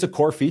 And it's a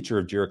core feature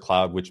of Jira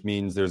Cloud, which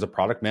means there's a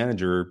product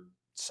manager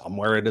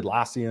somewhere at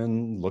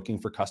Atlassian looking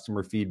for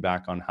customer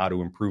feedback on how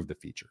to improve the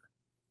feature.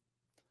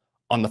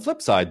 On the flip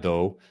side,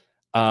 though,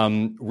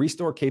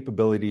 Restore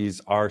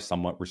capabilities are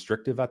somewhat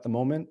restrictive at the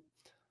moment.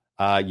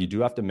 You do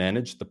have to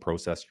manage the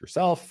process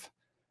yourself.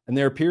 And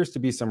there appears to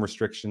be some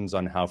restrictions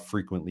on how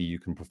frequently you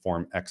can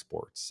perform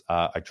exports.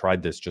 I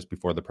tried this just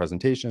before the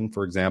presentation,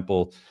 for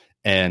example,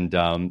 and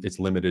it's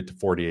limited to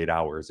 48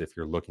 hours if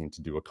you're looking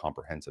to do a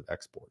comprehensive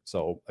export.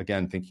 So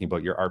again, thinking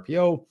about your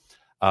RPO,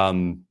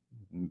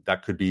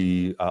 that could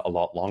be a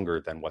lot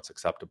longer than what's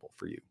acceptable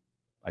for you.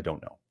 I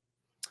don't know.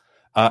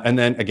 And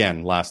then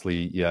again,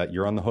 lastly, yeah,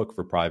 you're on the hook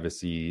for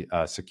privacy,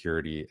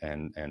 security,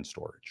 and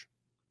storage.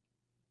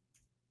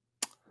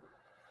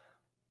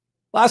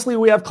 Lastly,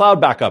 we have cloud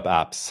backup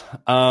apps.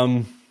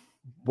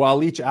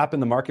 While each app in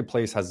the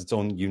marketplace has its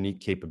own unique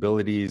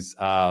capabilities,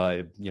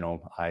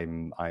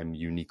 I'm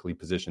uniquely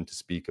positioned to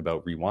speak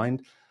about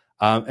Rewind.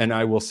 And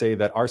I will say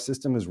that our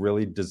system is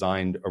really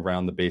designed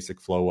around the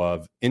basic flow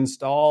of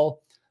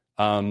install,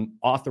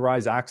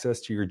 authorize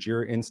access to your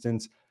Jira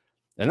instance,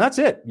 and that's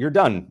it. You're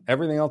done.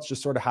 Everything else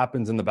just sort of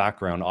happens in the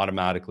background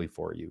automatically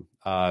for you.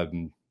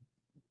 And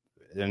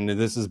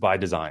this is by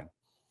design.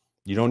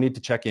 You don't need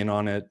to check in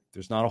on it.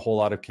 There's not a whole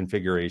lot of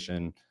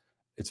configuration.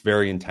 It's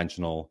very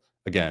intentional.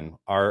 Again,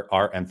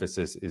 our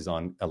emphasis is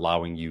on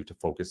allowing you to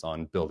focus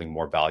on building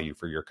more value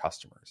for your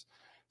customers.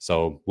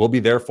 So we'll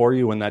be there for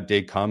you when that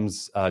day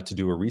comes to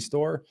do a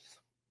restore.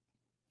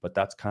 But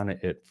that's kind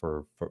of it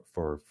for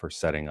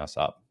setting us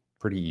up.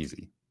 Pretty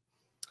easy.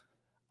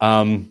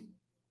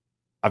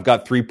 I've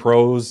got 3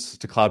 pros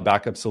to cloud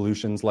backup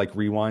solutions like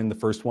Rewind. The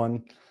first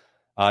one,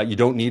 you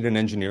don't need an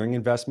engineering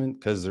investment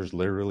because there's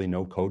literally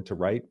no code to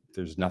write.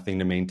 There's nothing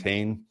to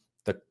maintain.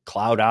 The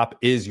cloud app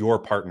is your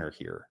partner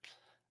here.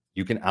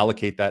 You can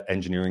allocate that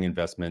engineering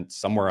investment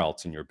somewhere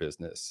else in your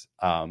business,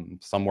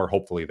 somewhere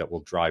hopefully that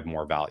will drive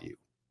more value.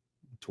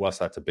 To us,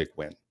 that's a big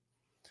win.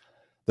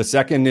 The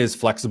second is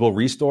flexible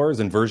restores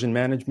and version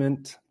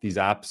management. These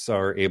apps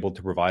are able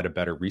to provide a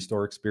better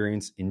restore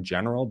experience in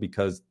general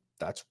because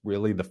that's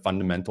really the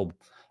fundamental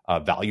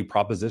value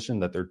proposition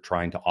that they're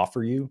trying to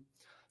offer you,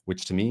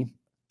 which to me,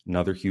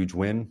 another huge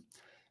win.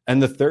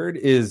 And the third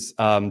is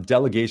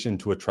delegation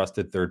to a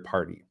trusted third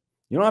party.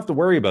 You don't have to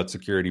worry about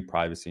security,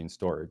 privacy, and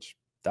storage.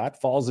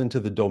 That falls into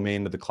the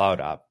domain of the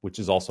cloud app, which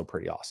is also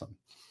pretty awesome.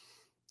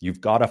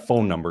 You've got a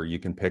phone number you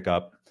can pick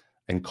up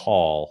and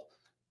call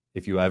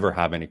if you ever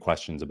have any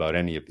questions about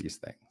any of these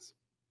things.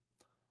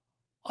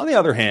 On the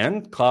other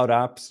hand, cloud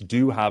apps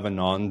do have a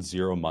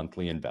non-zero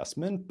monthly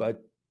investment,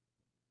 but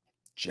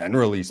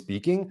generally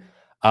speaking,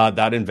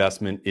 that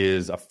investment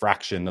is a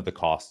fraction of the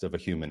cost of a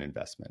human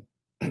investment.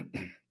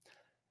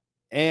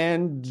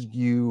 And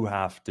you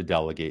have to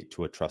delegate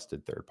to a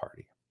trusted third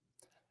party.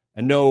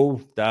 And no,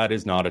 that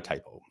is not a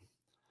typo.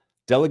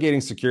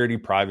 Delegating security,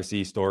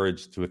 privacy,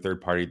 storage to a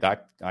third party,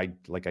 I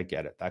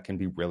get it. That can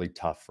be really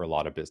tough for a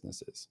lot of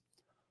businesses.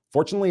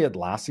 Fortunately,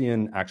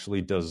 Atlassian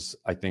actually does,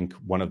 I think,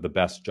 one of the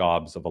best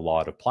jobs of a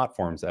lot of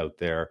platforms out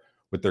there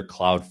with their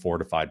cloud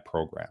fortified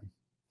program.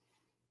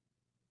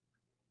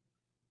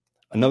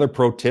 Another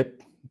pro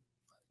tip,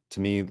 to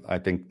me, I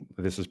think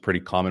this is pretty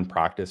common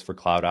practice for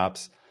cloud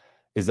apps,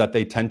 is that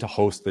they tend to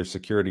host their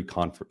security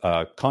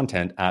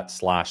content at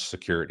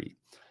 /security.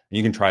 And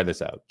you can try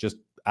this out. Just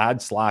add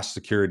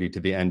 /security to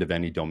the end of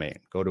any domain.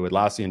 Go to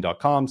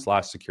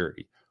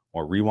atlassian.com/security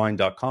or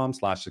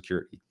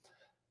rewind.com/security.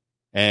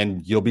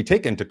 And you'll be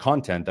taken to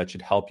content that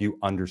should help you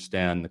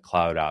understand the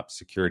cloud app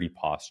security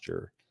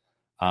posture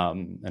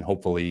and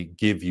hopefully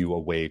give you a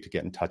way to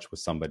get in touch with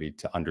somebody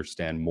to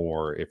understand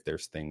more if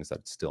there's things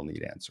that still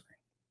need answering.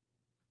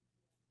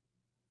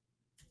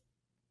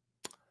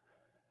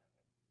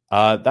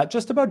 That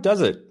just about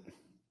does it.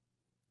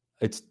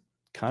 It's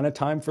kind of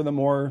time for the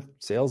more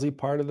salesy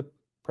part of the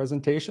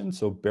presentation,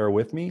 so bear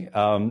with me.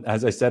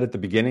 As I said at the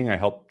beginning, I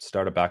helped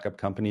start a backup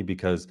company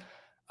because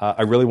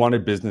I really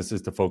wanted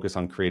businesses to focus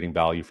on creating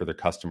value for their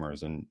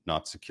customers and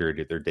not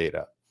security of their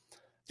data.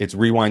 It's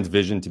Rewind's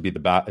vision to be to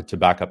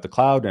back up the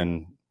cloud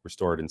and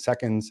restore it in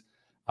seconds.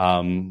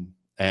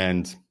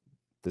 And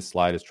this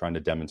slide is trying to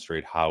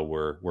demonstrate how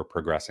we're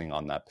progressing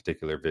on that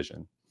particular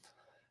vision.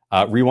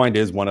 Rewind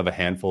is one of a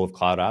handful of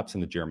cloud apps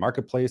in the Jira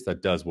marketplace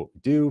that does what we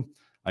do.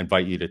 I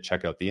invite you to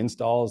check out the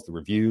installs, the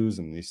reviews,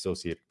 and the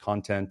associated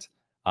content,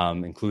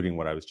 including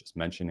what I was just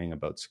mentioning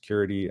about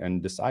security,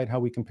 and decide how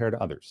we compare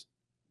to others.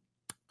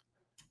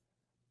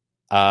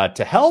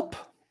 To help,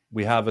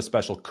 we have a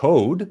special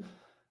code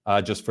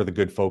just for the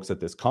good folks at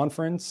this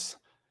conference.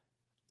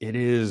 It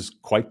is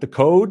quite the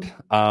code.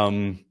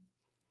 I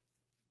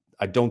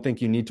don't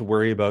think you need to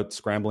worry about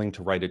scrambling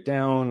to write it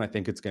down. I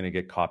think it's going to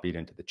get copied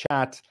into the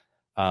chat,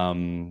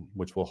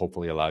 which will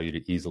hopefully allow you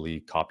to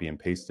easily copy and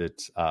paste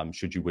it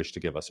should you wish to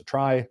give us a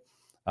try.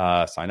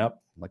 Sign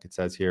up, like it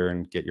says here,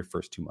 and get your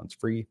first 2 months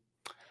free.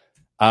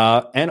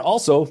 And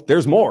also,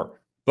 there's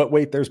more. But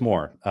wait, there's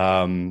more.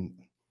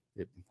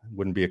 It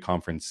wouldn't be a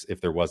conference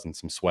if there wasn't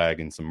some swag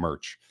and some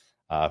merch.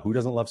 Who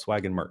doesn't love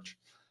swag and merch?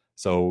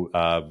 So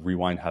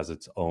Rewind has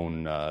its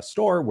own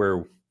store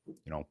where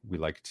we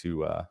like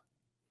to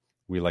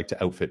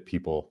outfit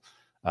people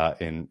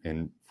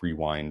in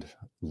Rewind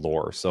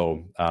lore.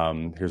 So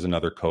here's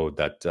another code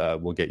that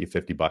will get you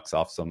 $50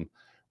 off some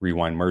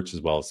Rewind merch,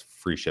 as well as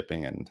free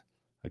shipping. And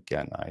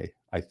again,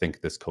 I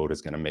think this code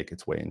is going to make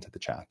its way into the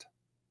chat.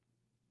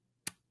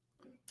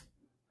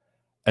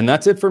 And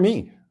that's it for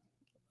me.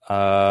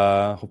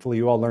 Hopefully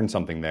you all learned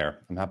something there.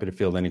 I'm happy to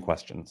field any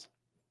questions.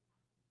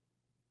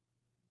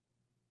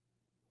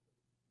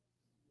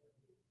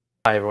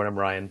 Hi, everyone. I'm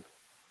Ryan.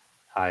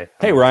 Hi.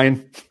 Hey,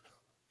 Ryan.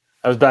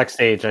 I was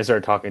backstage and I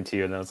started talking to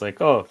you, and I was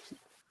like, oh,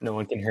 no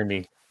one can hear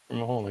me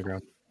from a hole in the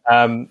ground.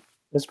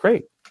 That's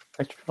great.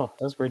 Thanks, that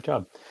was a great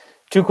job.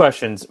 2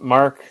 questions.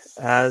 Mark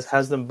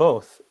has them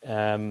both.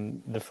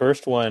 The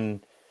first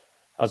one,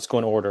 I'll just go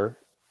in order.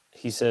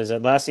 He says,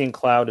 Atlassian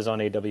Cloud is on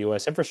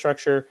AWS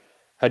infrastructure.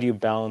 How do you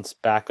balance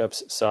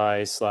backups,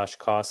 size,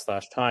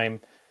 /cost, /time,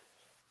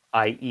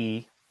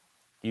 i.e.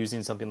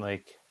 using something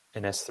like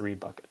an S3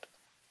 bucket?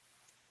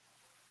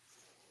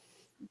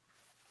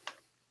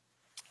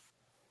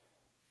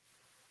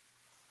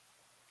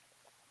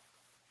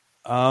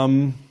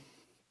 You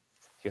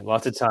have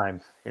lots of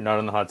time. You're not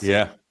on the hot seat.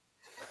 Yeah.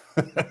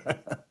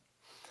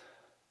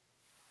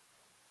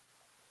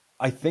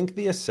 I think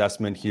the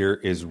assessment here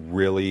is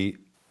really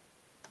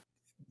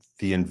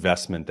the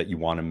investment that you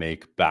want to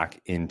make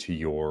back into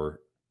your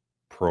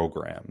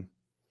program.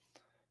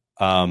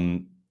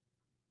 I'm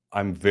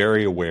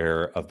very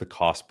aware of the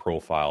cost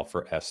profile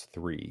for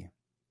S3.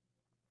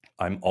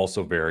 I'm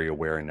also very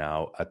aware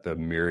now at the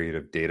myriad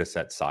of data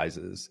set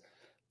sizes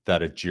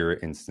that a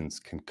Jira instance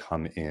can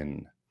come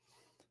in.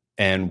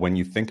 And when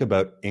you think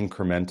about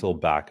incremental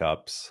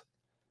backups,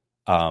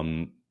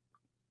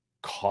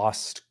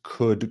 cost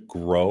could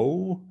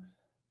grow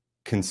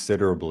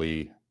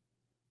considerably.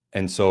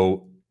 And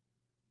so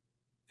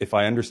if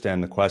I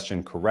understand the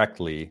question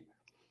correctly,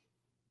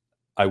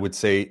 I would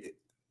say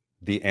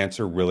the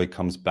answer really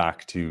comes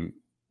back to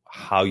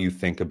how you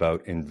think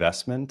about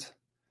investment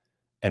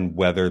and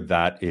whether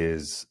that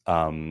is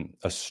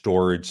a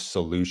storage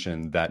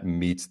solution that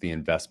meets the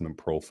investment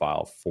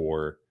profile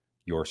for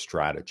your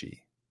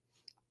strategy.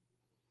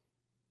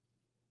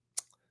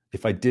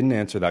 If I didn't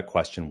answer that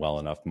question well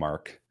enough,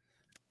 Mark,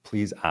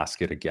 please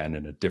ask it again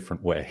in a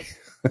different way.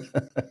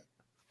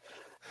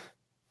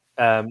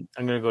 I'm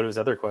going to go to his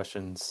other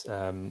questions,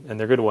 and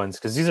they're good ones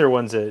because these are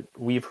ones that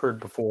we've heard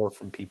before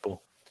from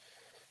people.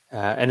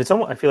 And it's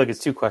almost, I feel like it's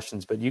 2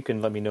 questions, but you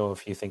can let me know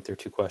if you think they're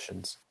 2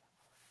 questions.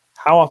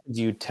 How often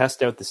do you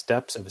test out the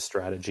steps of a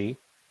strategy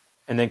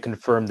and then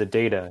confirm the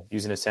data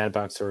using a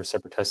sandbox or a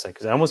separate test site?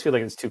 Because I almost feel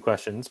like it's 2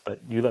 questions, but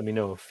you let me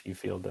know if you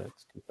feel that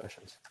it's 2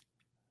 questions.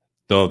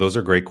 No, those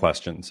are great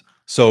questions.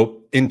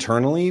 So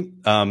internally,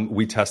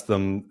 we test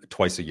them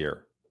twice a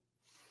year.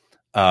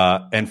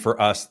 And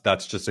for us,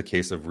 that's just a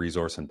case of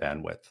resource and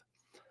bandwidth.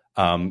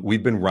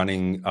 We've been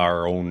running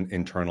our own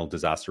internal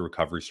disaster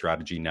recovery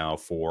strategy now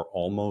for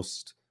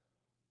almost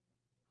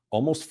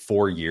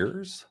 4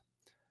 years.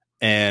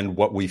 And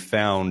what we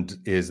found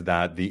is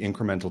that the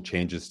incremental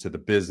changes to the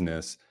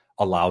business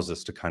allows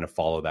us to kind of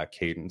follow that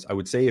cadence. I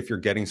would say if you're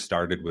getting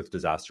started with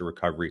disaster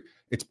recovery,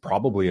 it's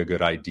probably a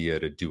good idea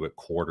to do it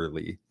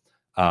quarterly,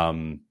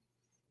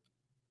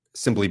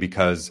 simply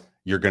because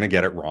you're going to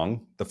get it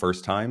wrong the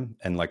first time.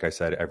 And like I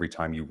said, every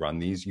time you run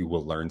these, you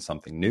will learn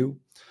something new.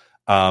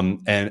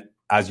 And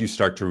as you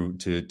start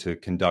to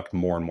conduct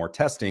more and more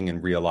testing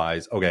and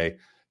realize, okay,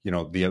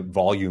 the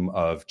volume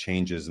of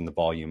changes and the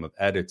volume of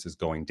edits is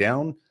going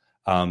down,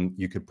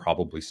 you could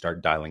probably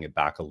start dialing it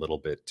back a little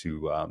bit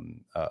to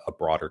a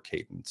broader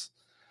cadence.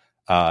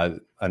 A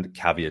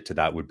caveat to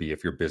that would be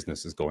if your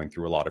business is going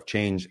through a lot of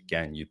change,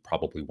 again, you'd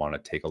probably want to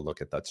take a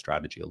look at that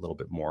strategy a little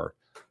bit more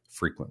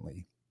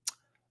frequently.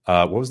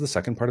 What was the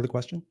second part of the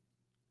question?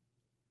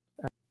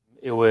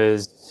 It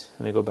was,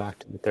 let me go back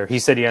to it there. He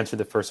said he answered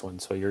the first one,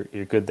 so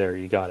you're good there.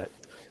 You got it.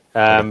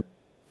 Okay.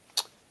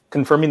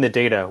 Confirming the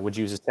data, would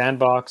you use a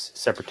sandbox,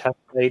 separate test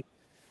site?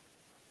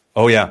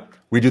 Oh yeah,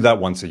 we do that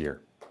once a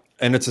year.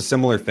 And it's a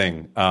similar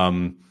thing.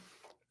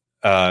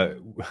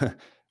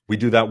 We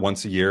do that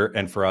once a year,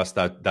 and for us,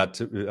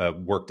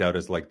 that worked out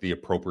as like the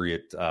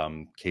appropriate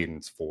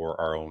cadence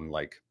for our own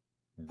like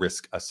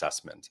risk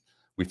assessment.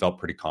 We felt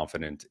pretty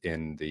confident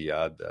in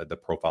the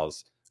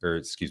profiles, or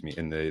excuse me,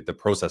 in the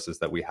processes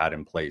that we had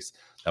in place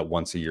that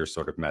once a year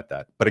sort of met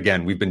that. But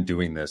again, we've been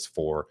doing this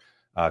for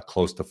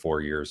close to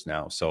 4 years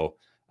now, so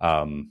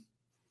our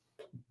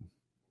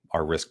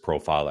risk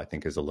profile, I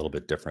think, is a little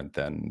bit different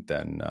than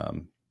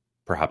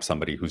perhaps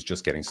somebody who's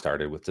just getting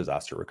started with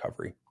disaster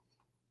recovery.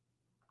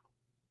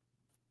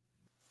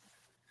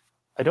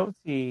 I don't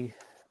see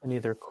any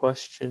other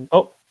question.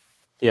 Oh,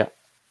 yeah.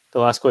 The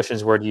last question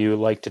is, where do you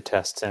like to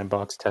test?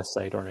 Sandbox, test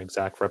site, or an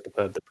exact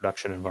replica of the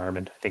production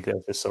environment? I think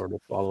that's just sort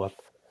of follow-up.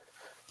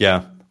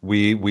 Yeah,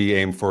 we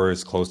aim for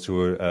as close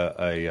to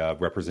a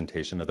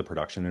representation of the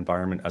production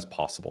environment as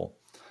possible.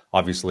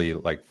 Obviously,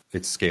 like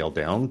it's scaled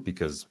down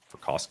because for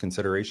cost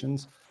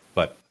considerations,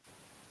 but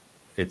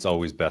it's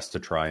always best to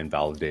try and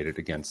validate it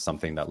against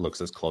something that looks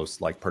as close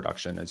like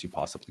production as you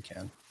possibly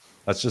can.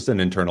 That's just an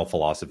internal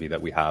philosophy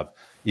that we have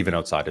even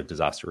outside of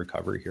disaster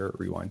recovery here at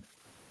Rewind.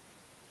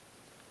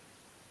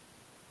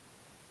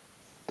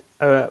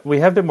 We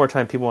have a bit more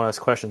time. People want to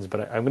ask questions,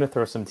 but I'm going to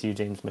throw some to you,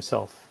 James,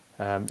 myself.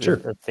 Sure.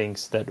 Of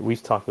things that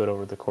we've talked about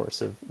over the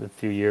course of a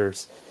few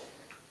years.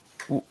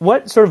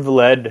 What sort of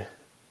led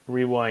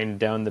Rewind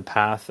down the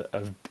path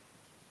of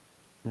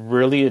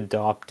really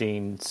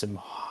adopting some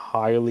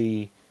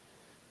highly,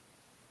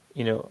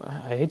 I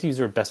hate to use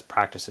the word best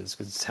practices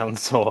because it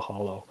sounds so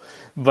hollow,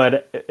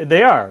 but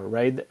they are,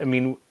 right? I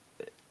mean,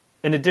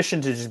 in addition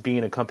to just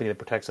being a company that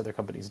protects other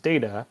companies'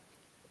 data,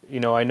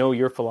 I know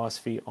your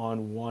philosophy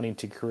on wanting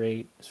to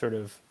create sort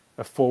of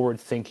a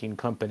forward-thinking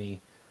company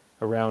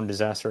around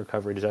disaster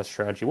recovery, disaster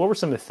strategy. What were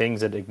some of the things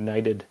that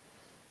ignited,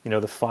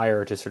 the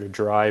fire to sort of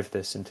drive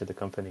this into the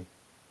company?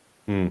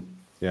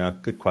 Yeah,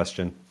 good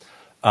question.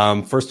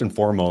 First and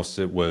foremost,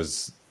 it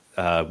was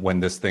when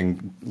this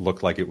thing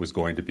looked like it was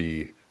going to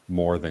be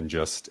more than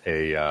just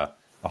a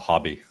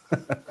hobby.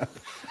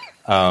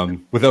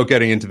 Without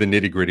getting into the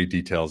nitty-gritty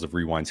details of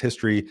Rewind's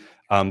history,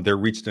 there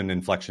reached an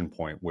inflection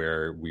point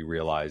where we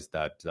realized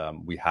that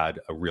we had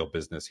a real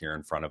business here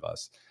in front of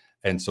us.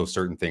 And so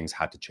certain things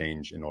had to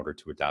change in order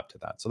to adapt to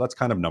that. So that's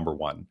kind of number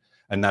one.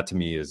 And that to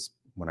me is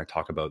when I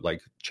talk about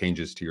like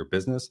changes to your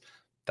business,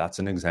 that's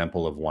an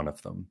example of one of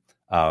them.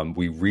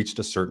 We reached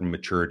a certain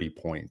maturity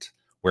point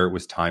where it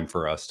was time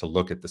for us to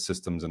look at the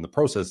systems and the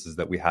processes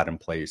that we had in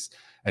place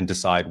and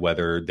decide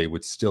whether they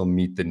would still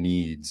meet the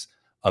needs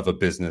of a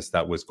business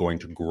that was going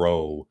to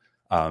grow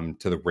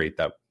to the rate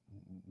that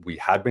we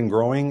had been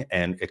growing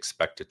and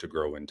expected to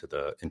grow into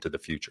the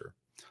future.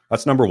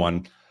 That's number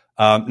one.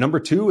 Number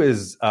two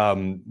is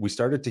we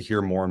started to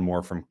hear more and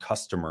more from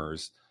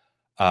customers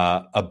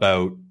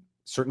about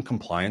certain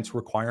compliance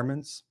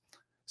requirements.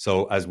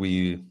 So as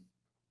we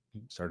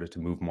started to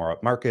move more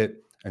up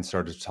market and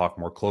started to talk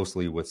more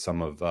closely with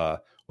some of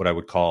what I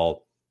would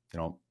call,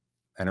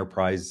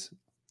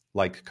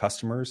 enterprise-like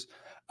customers,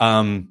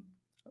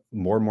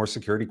 more and more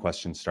security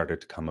questions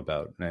started to come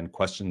about, and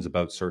questions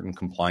about certain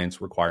compliance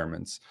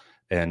requirements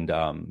and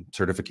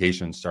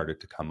certifications started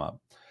to come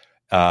up.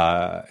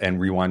 And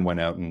Rewind went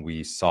out and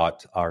we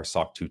sought our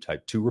SOC 2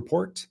 Type 2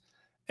 report.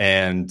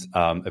 And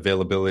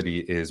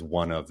availability is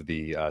one of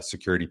the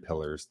security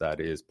pillars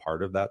that is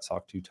part of that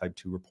SOC 2 Type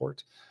 2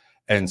 report.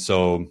 And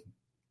so,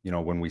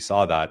 when we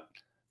saw that,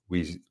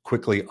 we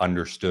quickly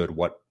understood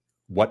what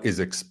is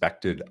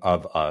expected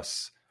of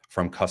us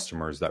from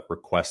customers that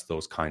request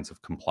those kinds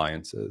of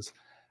compliances.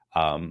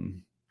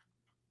 And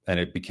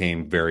it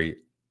became very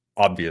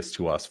obvious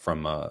to us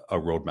from a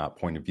roadmap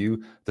point of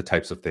view, the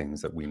types of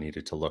things that we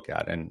needed to look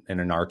at. And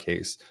in our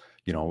case,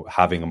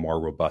 having a more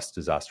robust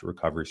disaster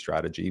recovery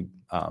strategy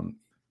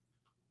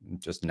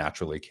just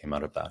naturally came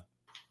out of that.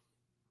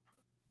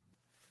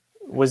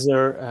 Was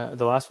there,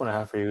 the last one I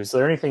have for you, is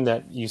there anything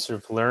that you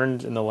sort of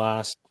learned in the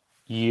last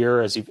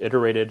year as you've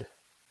iterated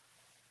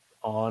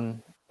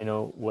on,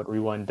 what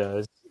Rewind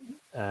does?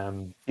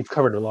 You've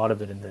covered a lot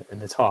of it in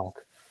the talk,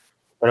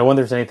 but I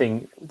wonder if there's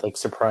anything like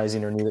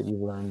surprising or new that you've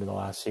learned in the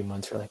last few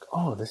months. You're like,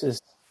 oh, this is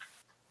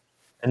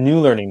a new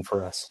learning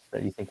for us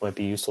that you think might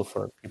be useful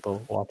for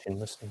people watching,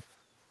 listening.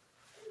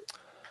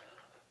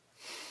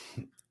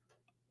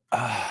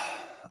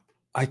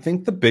 I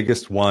think the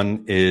biggest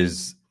one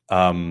is,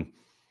 and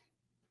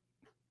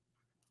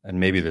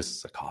maybe this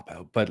is a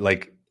cop-out, but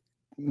like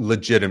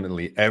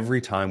legitimately every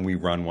time we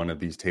run one of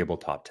these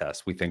tabletop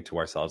tests, we think to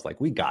ourselves,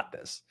 like, we got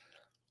this.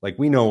 Like,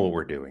 we know what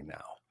we're doing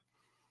now.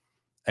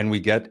 And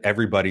we get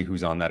everybody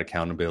who's on that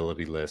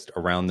accountability list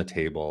around the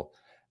table.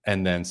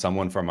 And then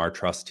someone from our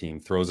trust team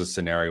throws a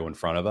scenario in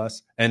front of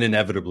us. And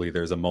inevitably,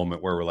 there's a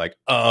moment where we're like,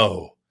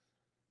 oh,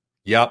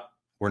 yep,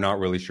 we're not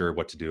really sure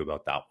what to do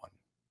about that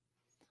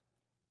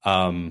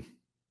one.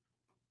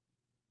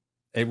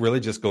 It really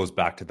just goes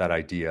back to that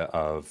idea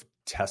of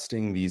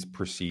testing these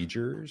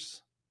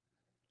procedures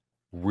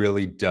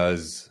really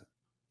does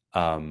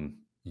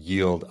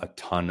yield a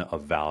ton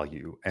of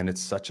value. And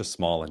it's such a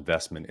small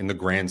investment in the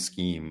grand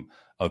scheme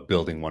of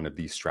building one of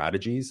these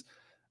strategies.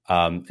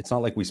 It's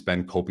not like we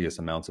spend copious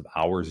amounts of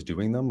hours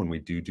doing them when we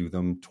do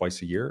them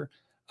twice a year.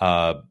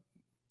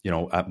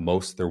 At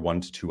most they're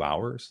 1 to 2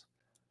 hours.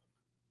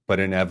 But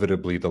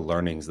inevitably the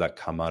learnings that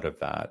come out of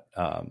that,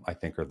 I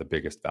think are the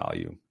biggest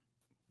value.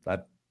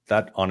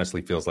 That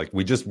honestly feels like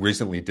we just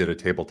recently did a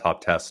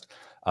tabletop test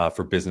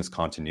for business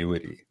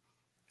continuity.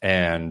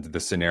 And the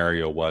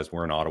scenario was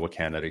we're in Ottawa,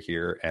 Canada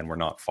here, and we're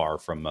not far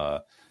from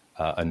a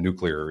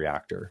nuclear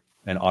reactor.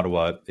 And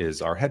Ottawa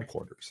is our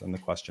headquarters. And the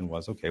question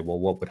was, okay, well,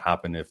 what would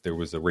happen if there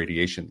was a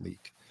radiation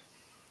leak?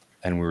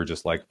 And we were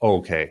just like, oh,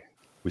 okay.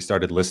 We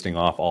started listing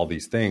off all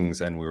these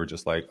things, and we were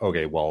just like,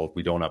 okay, well,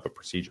 we don't have a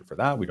procedure for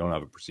that. We don't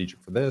have a procedure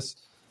for this.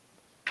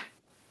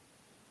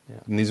 Yeah.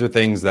 And these are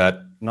things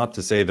that, not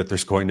to say that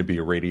there's going to be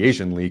a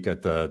radiation leak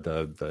at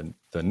the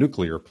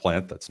nuclear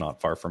plant that's not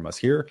far from us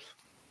here.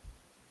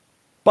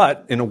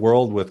 But in a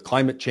world with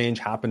climate change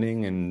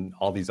happening and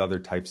all these other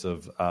types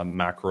of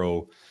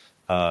macro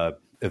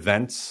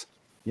events,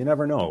 you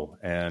never know.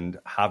 And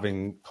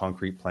having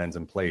concrete plans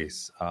in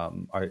place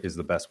is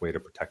the best way to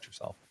protect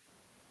yourself.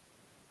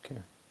 Okay.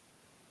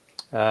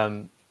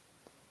 The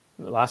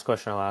last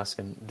question I'll ask,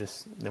 and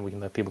just then we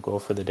can let people go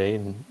for the day.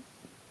 And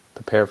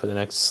prepare for the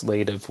next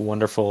slate of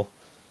wonderful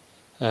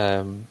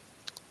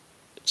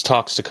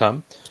talks to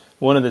come.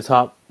 One of the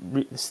top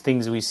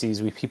things we see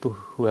is people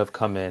who have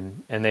come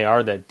in and they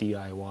are that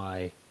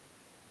DIY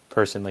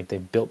person, like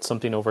they've built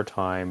something over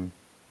time.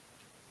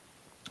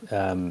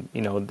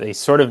 They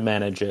sort of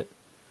manage it,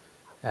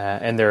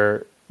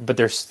 but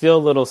they're still a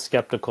little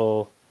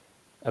skeptical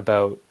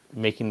about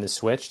making the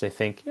switch. They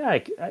think, yeah,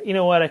 you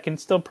know what, I can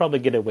still probably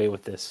get away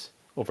with this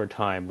over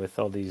time with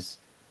all these,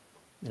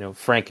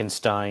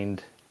 Frankenstein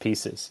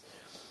pieces.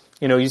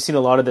 You've seen a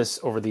lot of this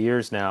over the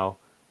years now.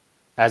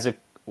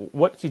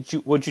 What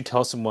would you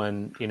tell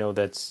someone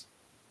that's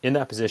in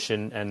that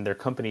position and their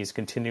company is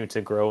continuing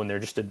to grow and they're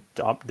just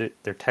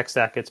their tech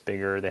stack gets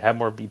bigger, they have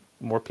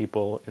more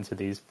people into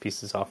these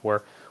pieces of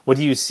software? What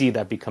do you see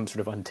that becomes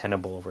sort of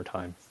untenable over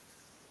time?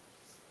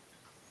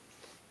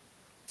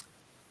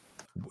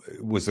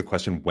 Was the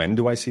question, when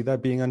do I see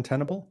that being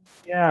untenable?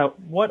 Yeah,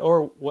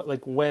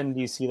 like when do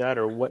you see that,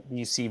 or what do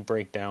you see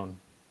break down?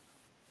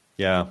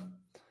 Yeah.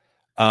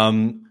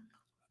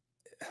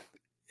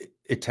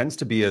 It tends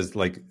to be as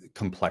like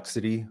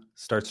complexity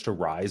starts to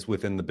rise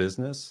within the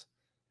business.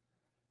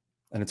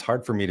 And it's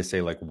hard for me to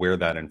say like where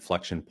that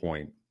inflection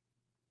point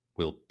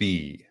will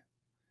be.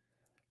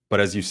 But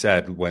as you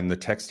said, when the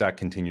tech stack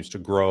continues to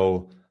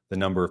grow, the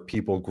number of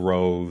people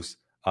grows,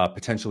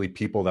 potentially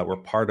people that were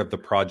part of the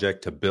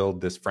project to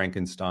build this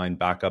Frankenstein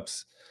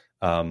backups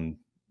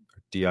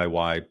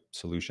DIY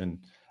solution,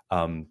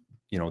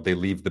 they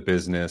leave the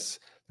business.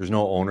 There's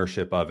no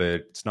ownership of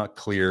it. It's not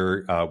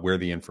clear where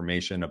the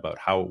information about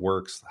how it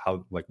works,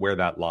 where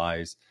that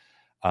lies.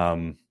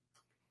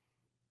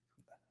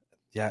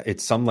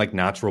 It's some like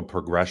natural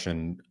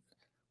progression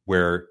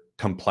where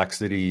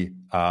complexity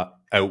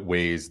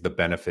outweighs the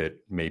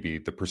benefit, maybe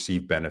the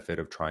perceived benefit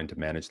of trying to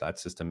manage that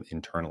system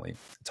internally.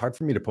 It's hard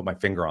for me to put my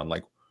finger on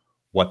like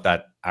what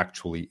that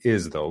actually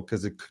is, though,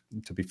 because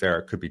to be fair,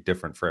 it could be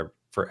different for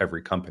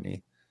every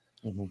company.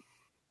 Mm-hmm.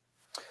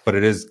 But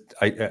it is.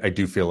 I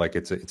do feel like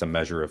it's a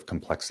measure of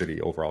complexity,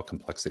 overall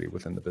complexity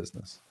within the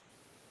business.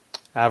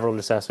 Avril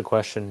just asked a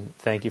question.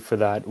 Thank you for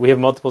that. We have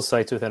multiple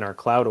sites within our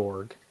cloud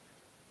org.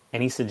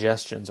 Any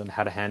suggestions on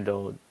how to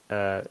handle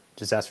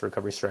disaster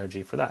recovery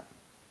strategy for that?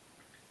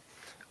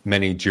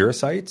 Many Jira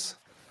sites?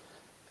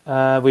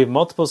 We have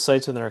multiple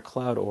sites within our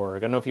cloud org. I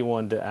don't know if you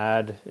wanted to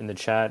add in the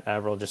chat,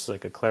 Avril, just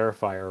like a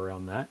clarifier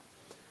around that.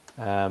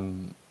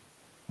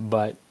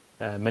 But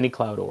many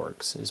cloud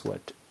orgs is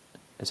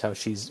how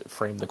she's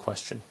framed the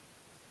question.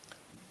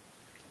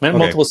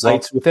 Multiple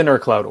sites within our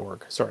cloud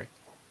org. Sorry.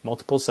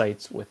 Multiple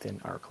sites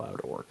within our cloud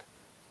org.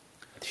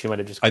 She might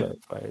have just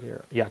clarified it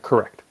here. Yeah,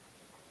 correct.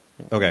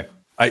 Okay.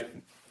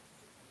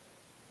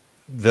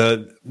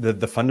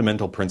 The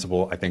fundamental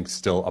principle, I think,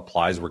 still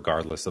applies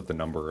regardless of the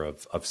number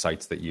of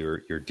sites that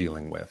you're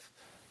dealing with.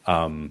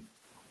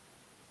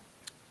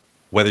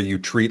 Whether you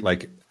treat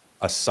like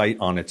a site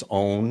on its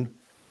own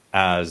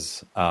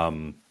as, how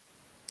do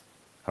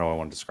I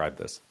want to describe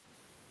this?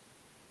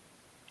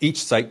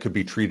 Each site could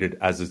be treated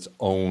as its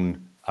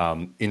own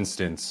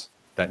instance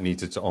that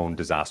needs its own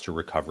disaster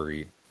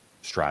recovery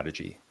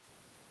strategy.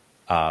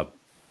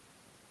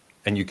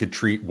 And you could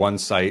treat one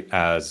site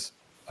as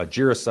a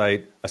Jira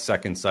site, a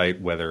second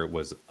site, whether it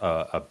was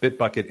a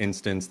Bitbucket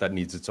instance that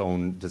needs its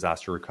own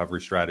disaster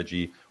recovery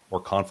strategy, or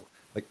conflict.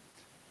 Like,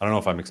 I don't know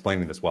if I'm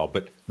explaining this well,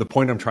 but the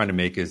point I'm trying to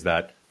make is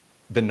that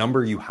the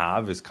number you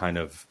have is kind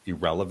of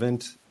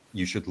irrelevant.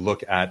 You should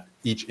look at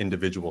each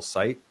individual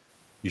site.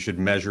 You should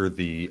measure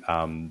the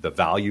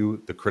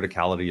value, the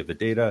criticality of the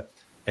data,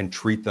 and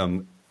treat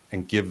them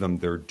and give them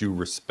their due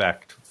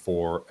respect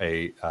for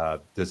a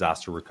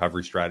disaster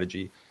recovery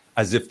strategy,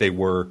 as if they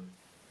were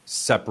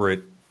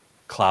separate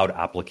cloud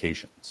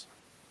applications.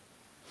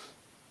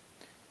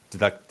 Did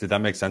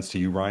that make sense to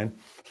you, Ryan?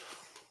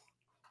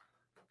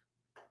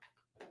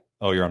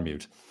 Oh, you're on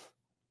mute.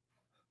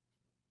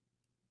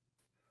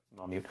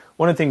 I'm on mute.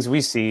 One of the things we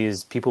see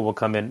is people will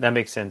come in. That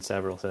makes sense,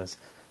 Avril says.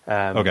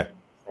 Okay.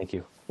 Thank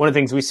you. One of the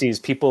things we see is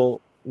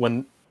people,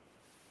 when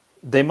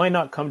they might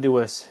not come to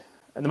us,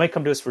 and they might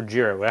come to us for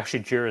Jira. Well,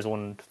 actually, Jira is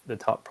one of the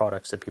top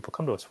products that people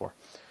come to us for.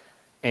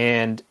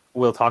 And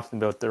we'll talk to them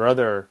about their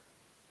other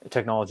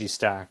technology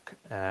stack,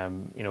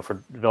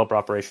 for developer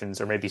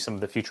operations, or maybe some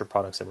of the future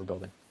products that we're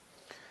building.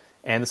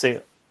 And they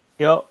say,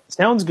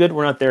 sounds good,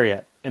 we're not there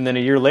yet. And then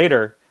a year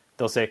later,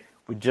 they'll say,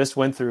 we just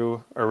went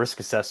through a risk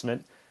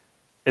assessment.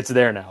 It's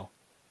there now.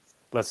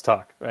 Let's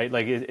talk, right?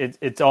 Like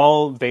it's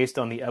all based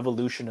on the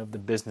evolution of the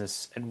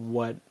business and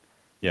what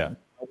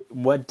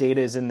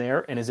data is in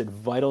there, and is it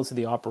vital to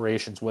the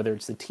operations, whether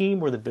it's the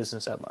team or the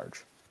business at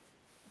large.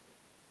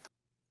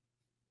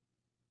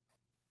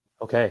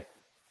 Okay,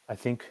 I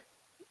think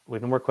we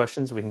have no more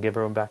questions. We can give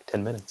everyone back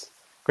 10 minutes.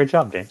 Great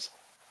job, James.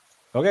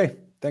 Okay,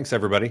 thanks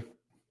everybody.